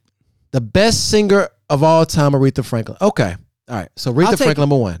take it. The best singer of all time, Aretha Franklin. Okay, all right. So Aretha Franklin,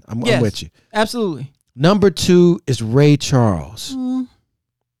 number 1. I'm with you. Absolutely. Number 2 is Ray Charles.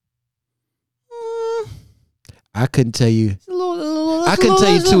 I couldn't tell you. I couldn't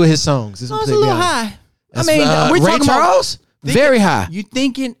tell you 2 of his songs. It's a little high. I mean, we're Ray Charles. Very high. You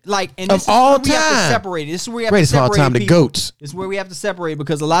thinking and of all time? We have to separate. This is where we have Greatest to separate. Of all time, the GOATs. This is where we have to separate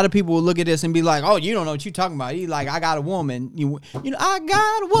because a lot of people will look at this and be like, "Oh, you don't know what you're talking about." He's like, "I got a woman." I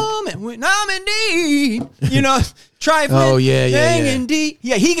got a woman when I'm in deep. Trifling. Oh yeah. In deep.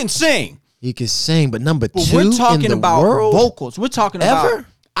 Yeah, he can sing. He can sing, but number 2 we're talking in the about world? vocals. We're talking Ever? about.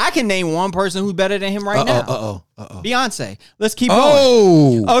 I can name one person who's better than him right now. Beyonce. Let's keep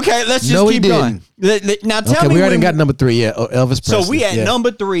going. Okay, let's just keep going. Now tell me. We already got number 3. Yeah, Elvis Presley. So we at number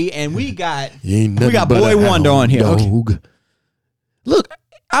 3, and we got Boy Wonder on here. Okay. Look,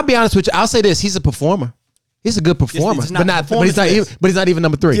 I'll be honest with you. I'll say this: he's a performer. He's a good performer, but he's not even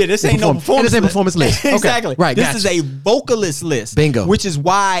number 3. Yeah, this ain't no performance. This ain't performance list. Exactly. Okay. Right. This is a vocalist list. Bingo. Which is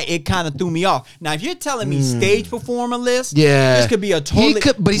why it kind of threw me off. Now, if you're telling me stage performer list, this could be a totally.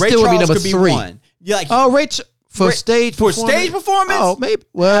 But he still would be number 3. You're like, stage performance. Oh, maybe.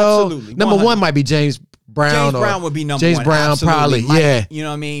 Well, absolutely. Number 1 might be James Brown. James Brown would be number 1. James Brown, absolutely. probably. Mike, you know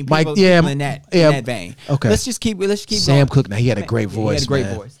what I mean? People in that vein. Okay. Let's just keep Sam going. Cooke. Now he had a great voice. He had a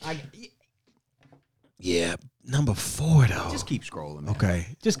great voice. Yeah. Number 4 though. Just keep scrolling, man. Okay.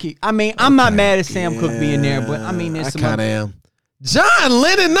 Just keep. I mean, I'm not mad at Sam Cooke being there, but I mean, there's some. I kind of am. John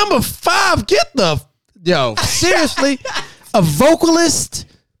Lennon, number 5. Seriously, a vocalist.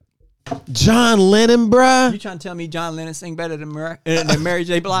 John Lennon, bruh. You trying to tell me John Lennon sing better than Mary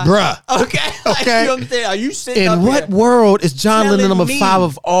J. Blige? Bruh. Okay. You understand? Are you sitting in what world is John Lennon number 5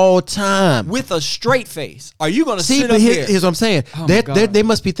 of all time? With a straight face. Are you going to sit up here? Here's what I'm saying. They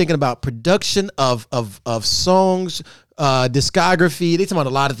must be thinking about production of songs, discography. They talking about a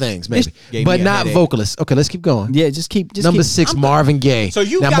lot of things, maybe. But not vocalists. Okay, let's keep going. Yeah, just keep. Number 6, Marvin Gaye. So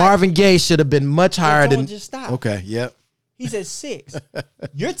Marvin Gaye should have been much higher than. Just stop. Okay, yep. He's at 6.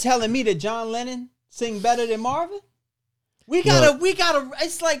 You're telling me that John Lennon sing better than Marvin? We gotta.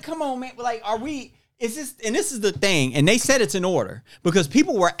 It's like, come on, man. Like, are we? Is this? And this is the thing. And they said it's in order because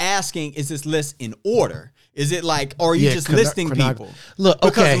people were asking, "Is this list in order? Is it like, or are you just listing people?" Look,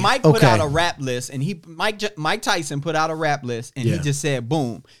 because Mike put out a rap list, and Mike Tyson put out a rap list, and he just said,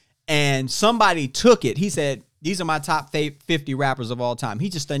 "Boom," and somebody took it. He said, these are my top 50 rappers of all time. He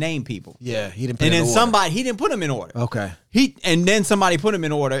just named people. Yeah, he didn't put and them then in somebody, he didn't put them in order. Okay. And then somebody put them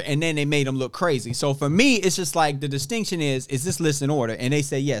in order, and then they made them look crazy. So for me, it's just like the distinction is this list in order? And they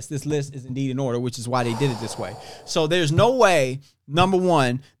say, yes, this list is indeed in order, which is why they did it this way. So there's no way, number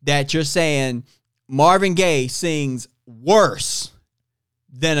one, that you're saying Marvin Gaye sings worse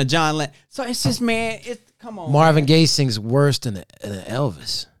than a John Lennon. So it's just, man, come on. Marvin Gaye sings worse than an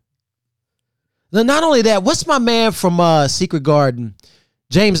Elvis. Not only that, what's my man from Secret Garden?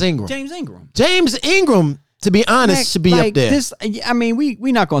 James Ingram. James Ingram, to be honest, should be up there.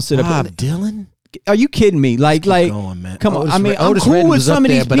 We not gonna sit up. Bob Dylan? Are you kidding me? Going, man. Come on. I'm cool with some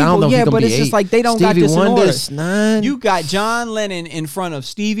of these people, but it's just like they don't got this in order. 9. You got John Lennon in front of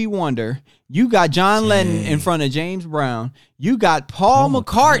Stevie Wonder. You got John Lennon in front of James Brown. You got Paul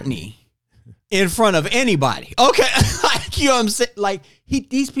McCartney in front of anybody. Okay. You know what I'm saying? Like,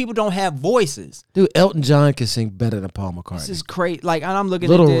 these people don't have voices. Dude, Elton John can sing better than Paul McCartney. This is crazy. Like, I'm looking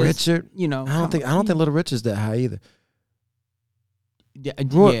Little at this. Richard. You know. I don't think Little Richard's that high either. Yeah,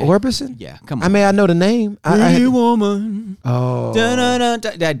 Roy Orbison? Yeah, come on. I mean, I know the name. Pretty woman. Oh.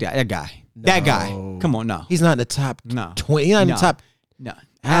 That guy. No. That guy. Come on, no. He's not in the top 20. He's not in the top. No.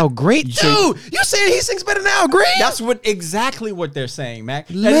 Al Green? Dude, you saying he sings better than Al Green? That's exactly what they're saying, Mac.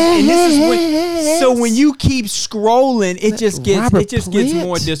 And this is so when you keep scrolling, it just gets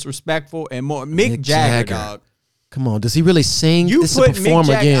more disrespectful and more Mick Jagger, dog. Come on, does he really sing? You this put a performer Mick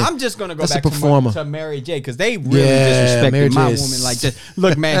Jagger. again. I'm just gonna go back to Mary J. because they really disrespected my woman like this.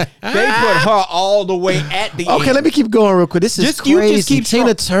 Look, man, they put her all the way at the end. Okay, let me keep going real quick. This is crazy. Just keep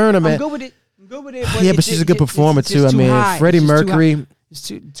Tina Turner, man. I'm good with it. Yeah, but she's a good performer too. I mean, Freddie Mercury.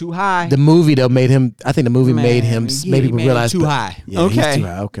 It's too high. The movie though made him. I think the movie made him. Maybe people realize too high. Yeah, okay, he's too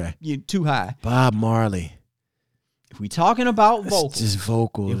high. Okay, you're too high. Bob Marley. If we talking about vocals, just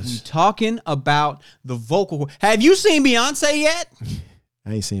vocals. If we talking about the vocal, have you seen Beyonce yet?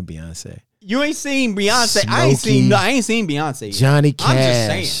 I ain't seen Beyonce. You ain't seen Beyonce. I ain't seen Beyonce yet. Johnny Cash. I'm just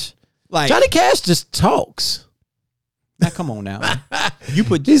saying. Like Johnny Cash just talks. Now come on now.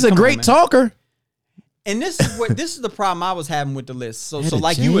 He's a great talker. And this is the problem I was having with the list. So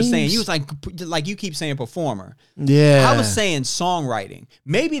like James. You were saying, you was like you keep saying performer. Yeah. I was saying songwriting.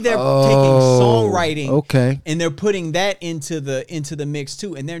 Maybe they're taking songwriting and they're putting that into the mix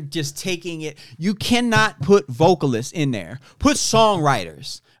too. And they're just taking it. You cannot put vocalists in there. Put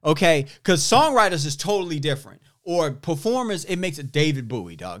songwriters. Okay? Because songwriters is totally different. Or performers, it makes it David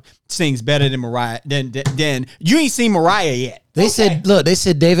Bowie, dog. Sings better than Mariah than you ain't seen Mariah yet. They said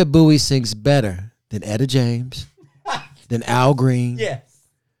David Bowie sings better than Etta James, than Al Green. Yes.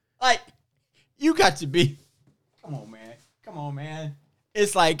 Like, you got to be. Come on, man.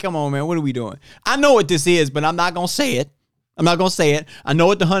 It's like, come on, man. What are we doing? I know what this is, but I'm not going to say it. I know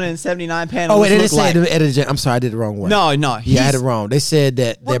what the 179 panels look like. Oh, wait, they didn't say Etta James. I'm sorry, I did it the wrong way. No. I had it wrong. They said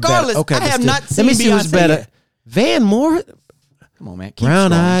that they're regardless, better. Okay, I have not seen let me see who's better. Yet. Van Moore. Come on, man.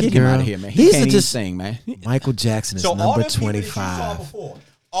 Brown-eyed girl. Get him out of here, man. He can't even sing, man. Michael Jackson is number 25.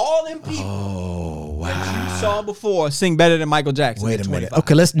 All them people that you saw before sing better than Michael Jackson. Wait a minute.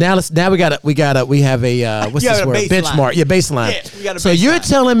 Okay, now we have a what's this word? Benchmark. Yeah, baseline. Yeah, we got a baseline. So you're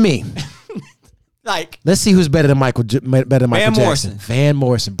telling me like, let's see who's better than Michael Jackson. Van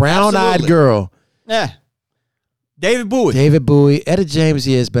Morrison. Brown-eyed girl. Yeah. David Bowie. Etta James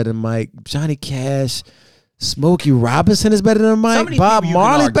is better than Mike. Johnny Cash. Smokey Robinson is better than Mike. Bob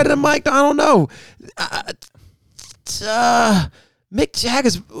Marley's better than Mike. I don't know. Mick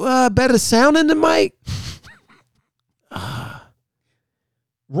Jagger's better sounding than Mike.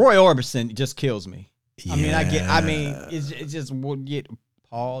 Roy Orbison just kills me. Yeah. It's just we'll get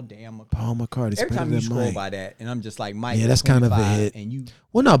Paul McCartney. Every time you scroll by that, and I'm just like, Mike. Yeah, that's kind of a hit.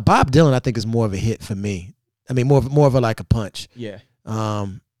 Well, no, Bob Dylan I think is more of a hit for me. I mean, more of a like a punch. Yeah. I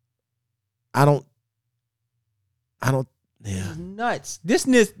don't. Yeah. Nuts. This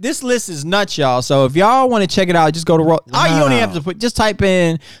list is nuts, y'all. So if y'all want to check it out, just go to you don't even have to just type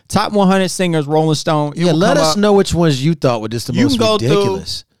in top 100 singers Rolling Stone. Let us know which ones you thought were just the most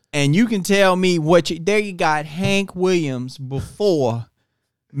ridiculous. And you can tell me there you got Hank Williams before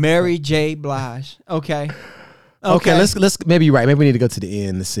Mary J. Blige. Okay. Let's maybe you're right. Maybe we need to go to the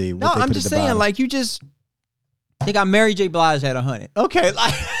end to see. No, I'm just saying, like they got Mary J. Blige at 100. Okay,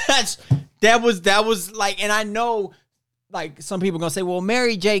 like that was like, and I know. Like, some people are going to say, well,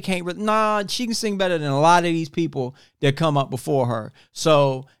 Mary J. can't. Nah, she can sing better than a lot of these people that come up before her.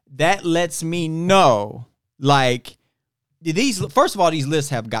 So that lets me know, like, first of all, these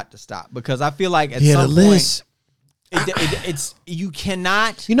lists have got to stop because I feel like at some point, It's you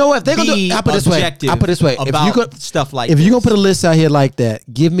cannot. You know what? They're gonna do. I put it this way. About stuff like if you're gonna put a list out here like that,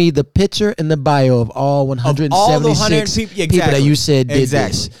 give me the picture and the bio of all 176 people that you said did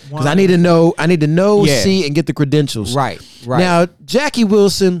this. Because I need to know. See, and get the credentials. Right. Now, Jackie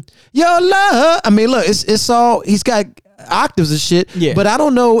Wilson, your love. I mean, look, it's all. He's got octaves and shit. Yeah. But I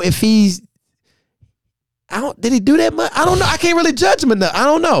don't know if he's. Did he do that much? I don't know. I can't really judge him enough. I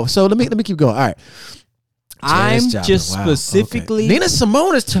don't know. So let me keep going. All right. I'm just specifically Nina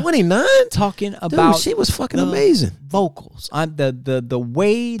Simone is 29 talking about. Dude, she was fucking amazing. Vocals. I'm the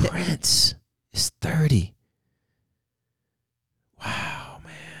way that Prince is 30. Wow,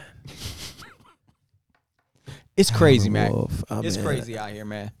 man. It's crazy, man. It's crazy out here,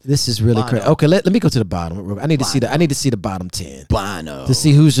 man. This is really crazy. Okay, let me go to the bottom. I need to see the bottom 10. Bono. To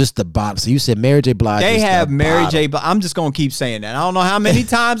see who's just the bottom. So you said Mary J. Blige. They have Mary J. Blige. I'm just gonna keep saying that. I don't know how many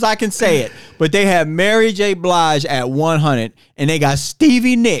times I can say it, but they have Mary J. Blige at 100, and they got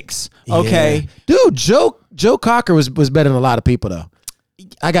Stevie Nicks. Okay, dude, Joe Cocker was better than a lot of people though.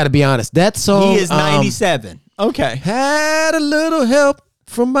 I got to be honest. That song. He is 97. Okay, had a little help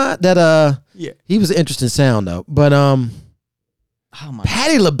from he was an interesting sound though. But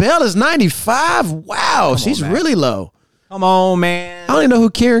Patti LaBelle is 95. Wow, she's really low. Come on, man. I don't even know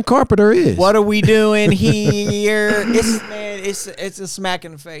who Karen Carpenter is. What are we doing here? It's a smack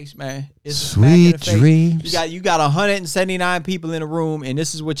in the face, man. It's a Sweet dreams. You got 179 people in a room, and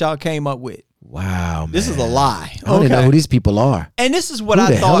this is what y'all came up with. Wow, man. This is a lie. I don't even know who these people are. And this is what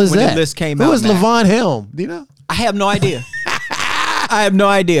I thought when the list came out. Who is Levon Helm? Do you know? I have no idea. I have no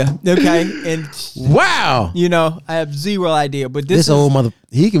idea. Okay, and wow, I have zero idea. But this old mother,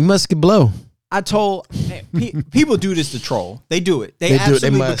 he must get blow. I told people do this to troll. They do it. They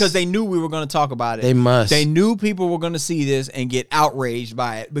absolutely because they knew we were going to talk about it. They must. They knew people were going to see this and get outraged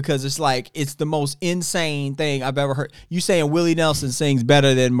by it because it's the most insane thing I've ever heard. You saying Willie Nelson sings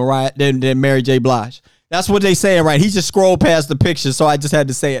better than Mary J. Blige? That's what they saying, right? He just scrolled past the picture, so I just had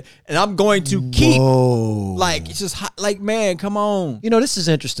to say it. And I'm going to keep it's just man, come on. This is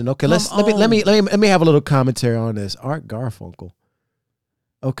interesting. Okay, let me have a little commentary on this. Art Garfunkel.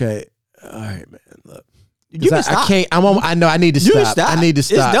 Okay, all right, man. Look, I can't. I know. I need to stop. I need to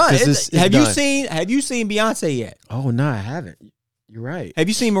stop. It's done. Have you seen Beyonce yet? Oh no, I haven't. You're right. Have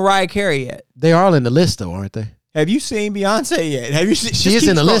you seen Mariah Carey yet? They are all in the list, though, aren't they? Have you seen Beyonce yet? Have you seen? She is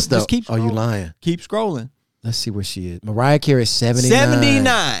in the list, though. Oh, you lying? Keep scrolling. Let's see where she is. Mariah Carey is 79.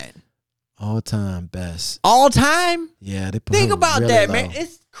 79. All time best. All time? Yeah. They put Think about really that, low. man. That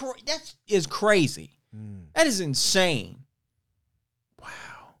is crazy. That is insane. Wow.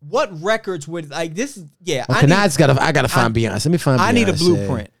 What records would this? Yeah. Okay, now I gotta find Beyonce. Let me find Beyonce. I need a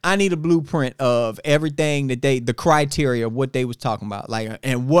blueprint. I need a blueprint of everything that the criteria of what they was talking about,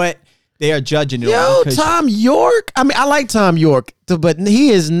 and what they are judging it on. Yo, Tom York. I mean, I like Tom York, but he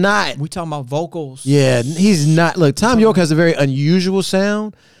is not. We talking about vocals. Yeah, he's not. Look, Tom York has a very unusual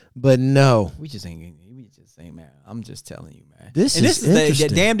sound, but no. We just ain't, man. I'm just telling you, man. This is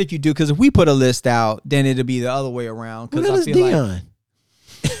interesting. Damned if you do, because if we put a list out, then it'll be the other way around. Because I feel Dion?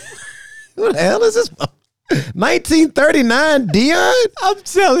 Who the hell is this? 1939 Dion? I'm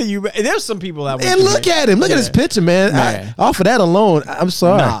telling you, man. There's some people out there. And look at him. Look at his picture, man. Off of that alone, I'm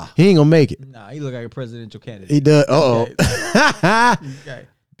sorry. Nah. He ain't gonna make it. Nah, he look like a presidential candidate. He does. Okay.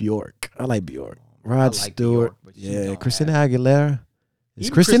 Bjork. I like Bjork. Rod Stewart. Bjork, Christina Aguilera. Is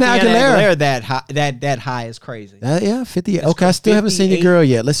Christina Aguilera that high is crazy. Yeah, 50. Okay, I still haven't seen your girl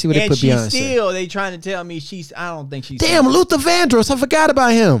yet. Let's see what they put Beyonce. They trying to tell me I don't think she's. Damn, Luther Vandross. I forgot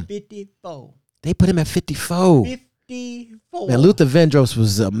about him. 54. They put him at 54. 54. Man, Luther Vandross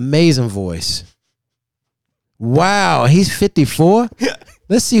was an amazing voice. Wow, he's 54?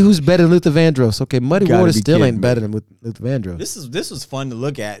 Let's see who's better than Luther Vandross. Okay, Muddy Waters still ain't better than Luther Vandross. This was fun to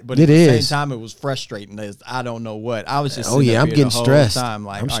look at, but at the same time, it was frustrating. I don't know what. I was just I'm getting stressed. Time,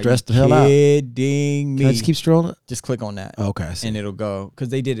 I'm stressed the hell out. Kidding me. Can I just keep strolling? Just click on that. Okay, I see. And it'll go, because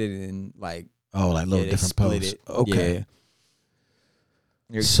they did it in little different posts. Okay.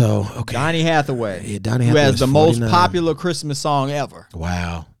 Yeah. So, okay. Donny Hathaway. Yeah, Donny Hathaway. Who has the most popular Christmas song ever.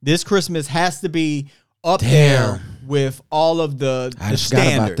 Wow. This Christmas has to be up there with all of the standards.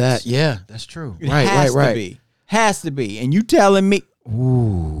 Forgot about that. Yeah, that's true. Right. Has to be. And you telling me.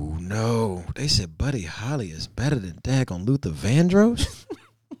 Ooh, no. They said Buddy Holly is better than daggone Luther Vandross?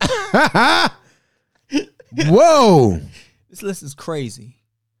 Whoa. This list is crazy.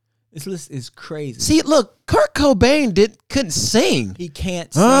 This list is crazy. See, look, Kurt Cobain couldn't sing. He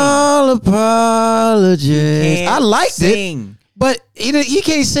can't sing. All apologies. I liked it, but he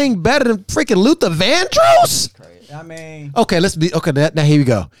can't sing better than freaking Luther Vandross. I mean, okay, now here we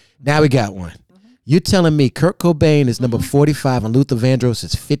go. Now we got one. You're telling me Kurt Cobain is number 45 and Luther Vandross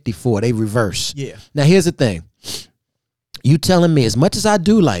is 54. They reverse. Yeah. Now, here's the thing. You telling me, as much as I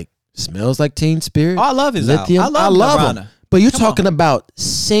do like Smells Like Teen Spirit. Oh, I love his Lithium. album. I love him. But you're talking about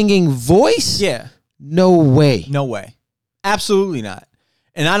singing voice? Yeah. No way. No way. Absolutely not.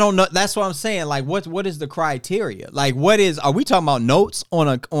 And I don't know. That's what I'm saying. Like, what is the criteria? Like, are we talking about notes on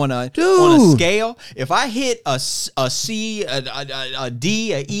a scale? If I hit a C, a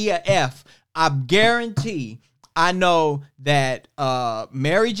D, a E, a F, I guarantee I know that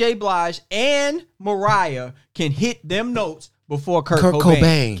Mary J. Blige and Mariah can hit them notes before Kurt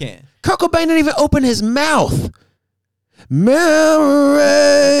Cobain can. Kurt Cobain didn't even open his mouth.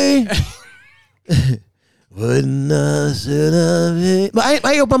 Mary. Wouldn't I should have it? But I ain't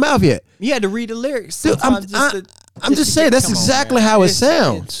opened my mouth yet. You had to read the lyrics. Dude, I'm just saying that's exactly how it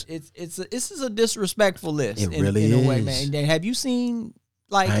sounds. This is a disrespectful list. It really is. In a way, man. Have you seen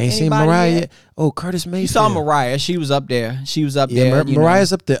like I ain't seen Mariah yet? Oh, Curtis Mayfield. You saw Mariah. She was up there. Yeah,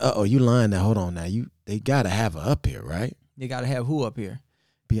 Mariah's up there. Oh, you lying now. Hold on now. They gotta have her up here, right? They gotta have who up here?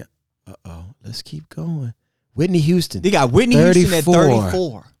 Let's keep going. Whitney Houston. They got Whitney Houston at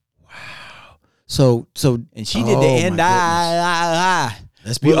 34. So and she did the end.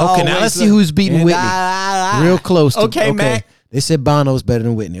 Let's be okay. Now let's see who's beating Whitney. Real close. Okay, man. They said Bono's better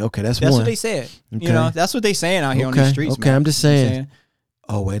than Whitney. Okay, that's one. What they said. Okay. You know, that's what they saying out here on the streets. Okay, man. I'm just saying.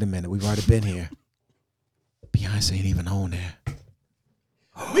 Oh, wait a minute. We've already been here. Beyonce ain't even on there.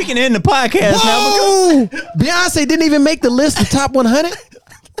 We can end the podcast now. Beyonce didn't even make the list of top 100.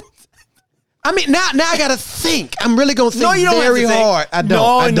 I mean, now I gotta think. I'm really gonna think very hard. I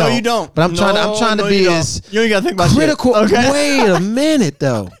don't. No, you don't. But I'm trying to be as you ain't gotta think about critical. Shit. Okay? Wait a minute,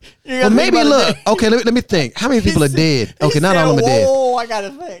 though. Well, maybe look. Okay, let me think. How many people are dead? Okay, not all of them are dead. Oh, I gotta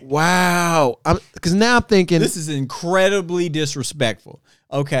think. Wow. Because now I'm thinking this is incredibly disrespectful.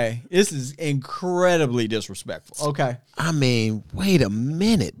 Okay, this is incredibly disrespectful. Okay. I mean, wait a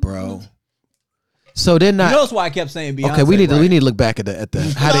minute, bro. So they're not. You know that's why I kept saying Beyonce. Okay, we need to look back at the.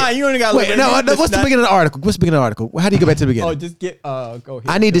 Nah, you only got to wait. No, what's the beginning of the article? What's the beginning of the article? How do you go back to the beginning? Oh, just get go ahead.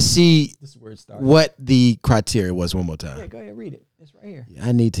 I need to see what the criteria was one more time. Yeah, go ahead, read it. It's right here.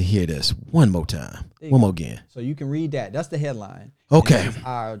 I need to hear this one more time. One more again. So you can read that. That's the headline. Okay.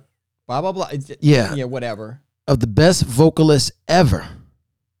 Our blah blah blah. Yeah, whatever. Of the best vocalist ever.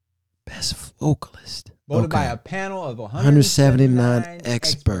 Best vocalist. Voted by a panel of 179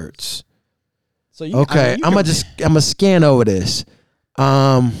 experts. So I'm gonna scan over this.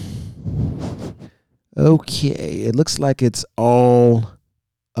 Okay, it looks like it's all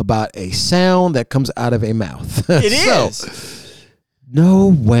about a sound that comes out of a mouth. It is. No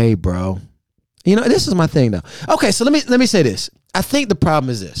way, bro. You know, this is my thing though. Okay, so let me say this. I think the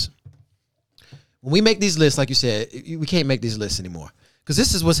problem is this. When we make these lists, like you said, we can't make these lists anymore. Because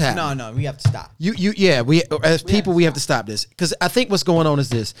this is what's happening. No, we have to stop. We have to stop this. Because I think what's going on is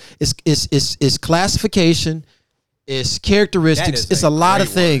this: it's classification, it's characteristics, it's a lot of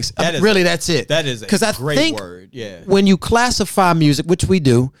things. That's it. That is a great word. Yeah. When you classify music, which we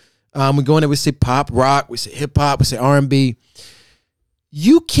do, we go in there, we say pop, rock, we say hip hop, we say R&B.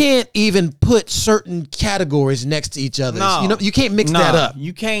 You can't even put certain categories next to each other. No. You know, you can't mix that up.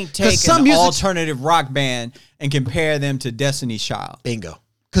 You can't take an alternative rock band and compare them to Destiny's Child. Bingo.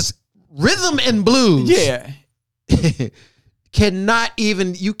 Because rhythm and blues cannot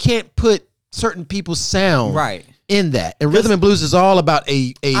even, you can't put certain people's sound in that. And rhythm and blues is all about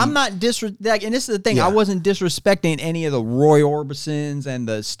I'm not and this is the thing, I wasn't disrespecting any of the Roy Orbisons and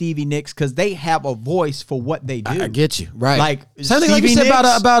the Stevie Nicks because they have a voice for what they do. I get you. Right. Like something like you said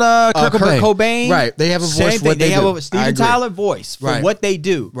about Kurt Cobain. Right. They have a voice for what they do. They have a Steven Tyler voice for what they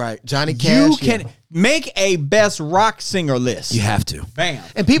do. Right. Johnny Cash. You can make a best rock singer list. You have to. Bam.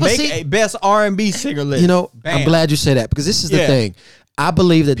 And people make a best R&B singer list. You know, Bam. I'm glad you say that because this is the thing. I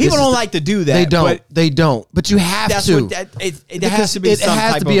believe that people don't like to do that. They don't. But you have to. It has to be. It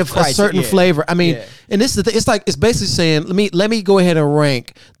has to be a certain flavor. I mean, and this is the thing. It's basically saying let me go ahead and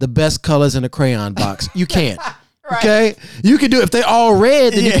rank the best colors in a crayon box. You can't. Okay, you can do it if they're all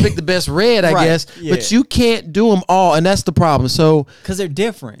red, then you can pick the best red, I guess. Yeah. But you can't do them all, and that's the problem. So because they're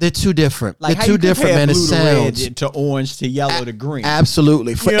different, they're too different. Like they're too different, man. It sounds to orange to yellow to green.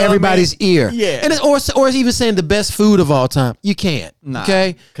 Absolutely, for everybody's ear. Yeah, and or even saying the best food of all time. You can't.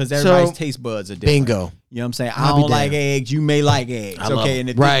 Okay, because everybody's taste buds are different. Bingo. You know what I'm saying? I don't like eggs. You may like eggs. Okay, and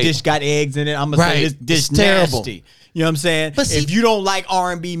if this dish got eggs in it, I'm gonna say this dish nasty. You know what I'm saying? But if you don't like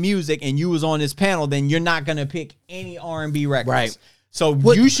R&B music and you was on this panel, then you're not going to pick any R&B records. Right. So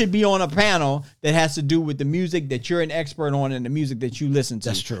you should be on a panel that has to do with the music that you're an expert on and the music that you listen to.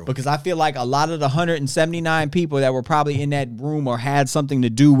 That's true. Because I feel like a lot of the 179 people that were probably in that room or had something to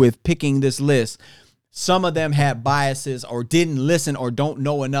do with picking this list some of them had biases or didn't listen or don't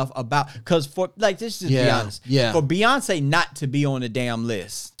know enough about. Because for like, this is just be honest. Yeah. For Beyonce not to be on the damn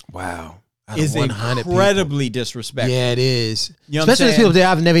list, wow, is incredibly disrespectful. Yeah, it is. You know Especially people that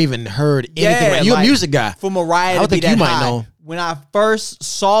I've never even heard anything about. You're a music guy. For Mariah to be that high. When I first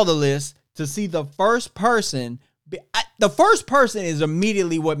saw the list, to see the first person is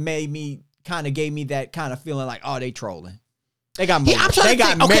immediately what made me gave me that kind of feeling like, oh, they trolling. They got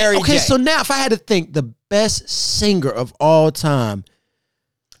Mary J. So now if I had to think the best singer of all time,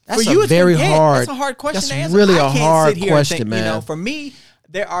 that's for you, that's a hard question that's to answer. Really a hard question, man. You know, for me,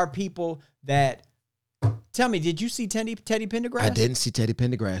 there are people that tell me, did you see Teddy Pendergrass? I didn't see Teddy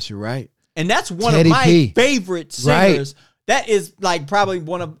Pendergrass. You're right. And that's one of my favorite singers. Right. That is like probably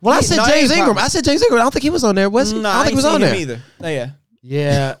one of. Well, I said James Ingram. I don't think he was on there. Was he? No, I don't think he was on there either. Yeah.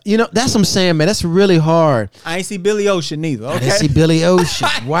 Yeah, you know, that's what I'm saying, man. That's really hard. I ain't see Billy Ocean neither. Okay? I didn't see Billy Ocean.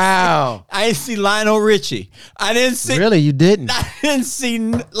 Wow. I didn't see Lionel Richie. I didn't see. Really, you didn't? I didn't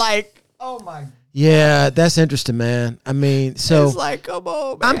see oh my. Yeah, that's interesting, man. I mean, so it's like, come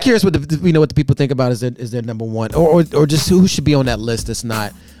on, man. I'm curious what the people think about is their number one, or just who should be on that list that's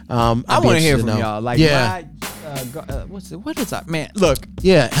not. I want to hear from y'all. Like, yeah. What is that, man? Look.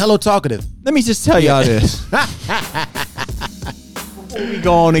 Yeah. Hello, Talkative. Let me just tell y'all this. Before we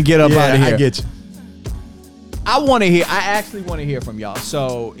go on and get up out of here. I get you. I actually want to hear from y'all.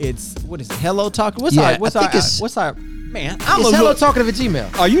 So what is it? Hello Talkative? What's our man? It's Hello Talkative at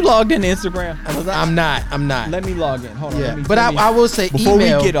Gmail. Are you logged into Instagram? I'm not. Let me log in. Hold on. Yeah. I will say before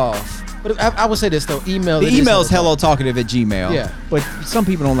email, we get off. But I will say this though, email. The email is hellotalkative@gmail. Yeah. But some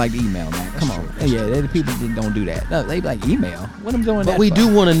people don't like email, man. Come on. The people don't do that. No, they like email. What I'm doing. But we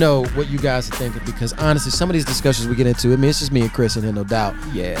do want to know what you guys are thinking, because honestly, some of these discussions we get into, I mean, it's just me and Chris in here, no doubt.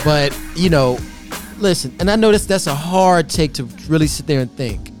 Yeah. But you know, listen, and I know that's a hard take to really sit there and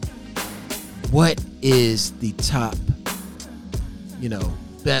think. What is the top,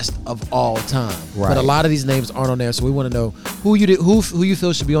 best of all time? Right. But a lot of these names aren't on there, so we want to know who you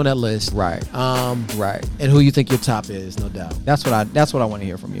feel should be on that list. Right. Right. And who you think your top is, no doubt. That's what I want to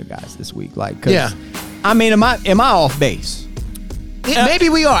hear from you guys this week. Like, I mean, am I off base? Maybe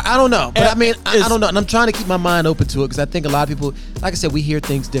we are. I don't know. But I mean, I don't know. And I'm trying to keep my mind open to it, because I think a lot of people, like I said, we hear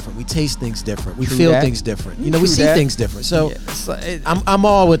things different. We taste things different. We feel things different. We see things different. So I'm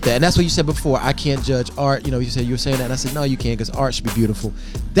all with that. And that's what you said before. I can't judge art. You were saying that. And I said, no, you can't, because art should be beautiful.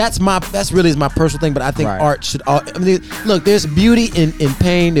 That's really my personal thing. But I think art should look, there's beauty in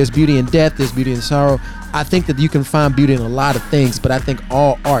pain. There's beauty in death. There's beauty in sorrow. I think that you can find beauty in a lot of things, but I think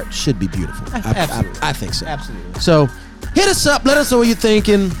all art should be beautiful. Absolutely. I think so. Absolutely. So hit us up. Let us know what you're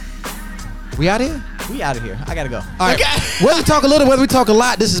thinking. We out here? We out of here. I got to go. All right. Whether we talk a little, whether we talk a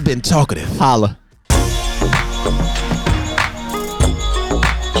lot, this has been Talkative. Holla.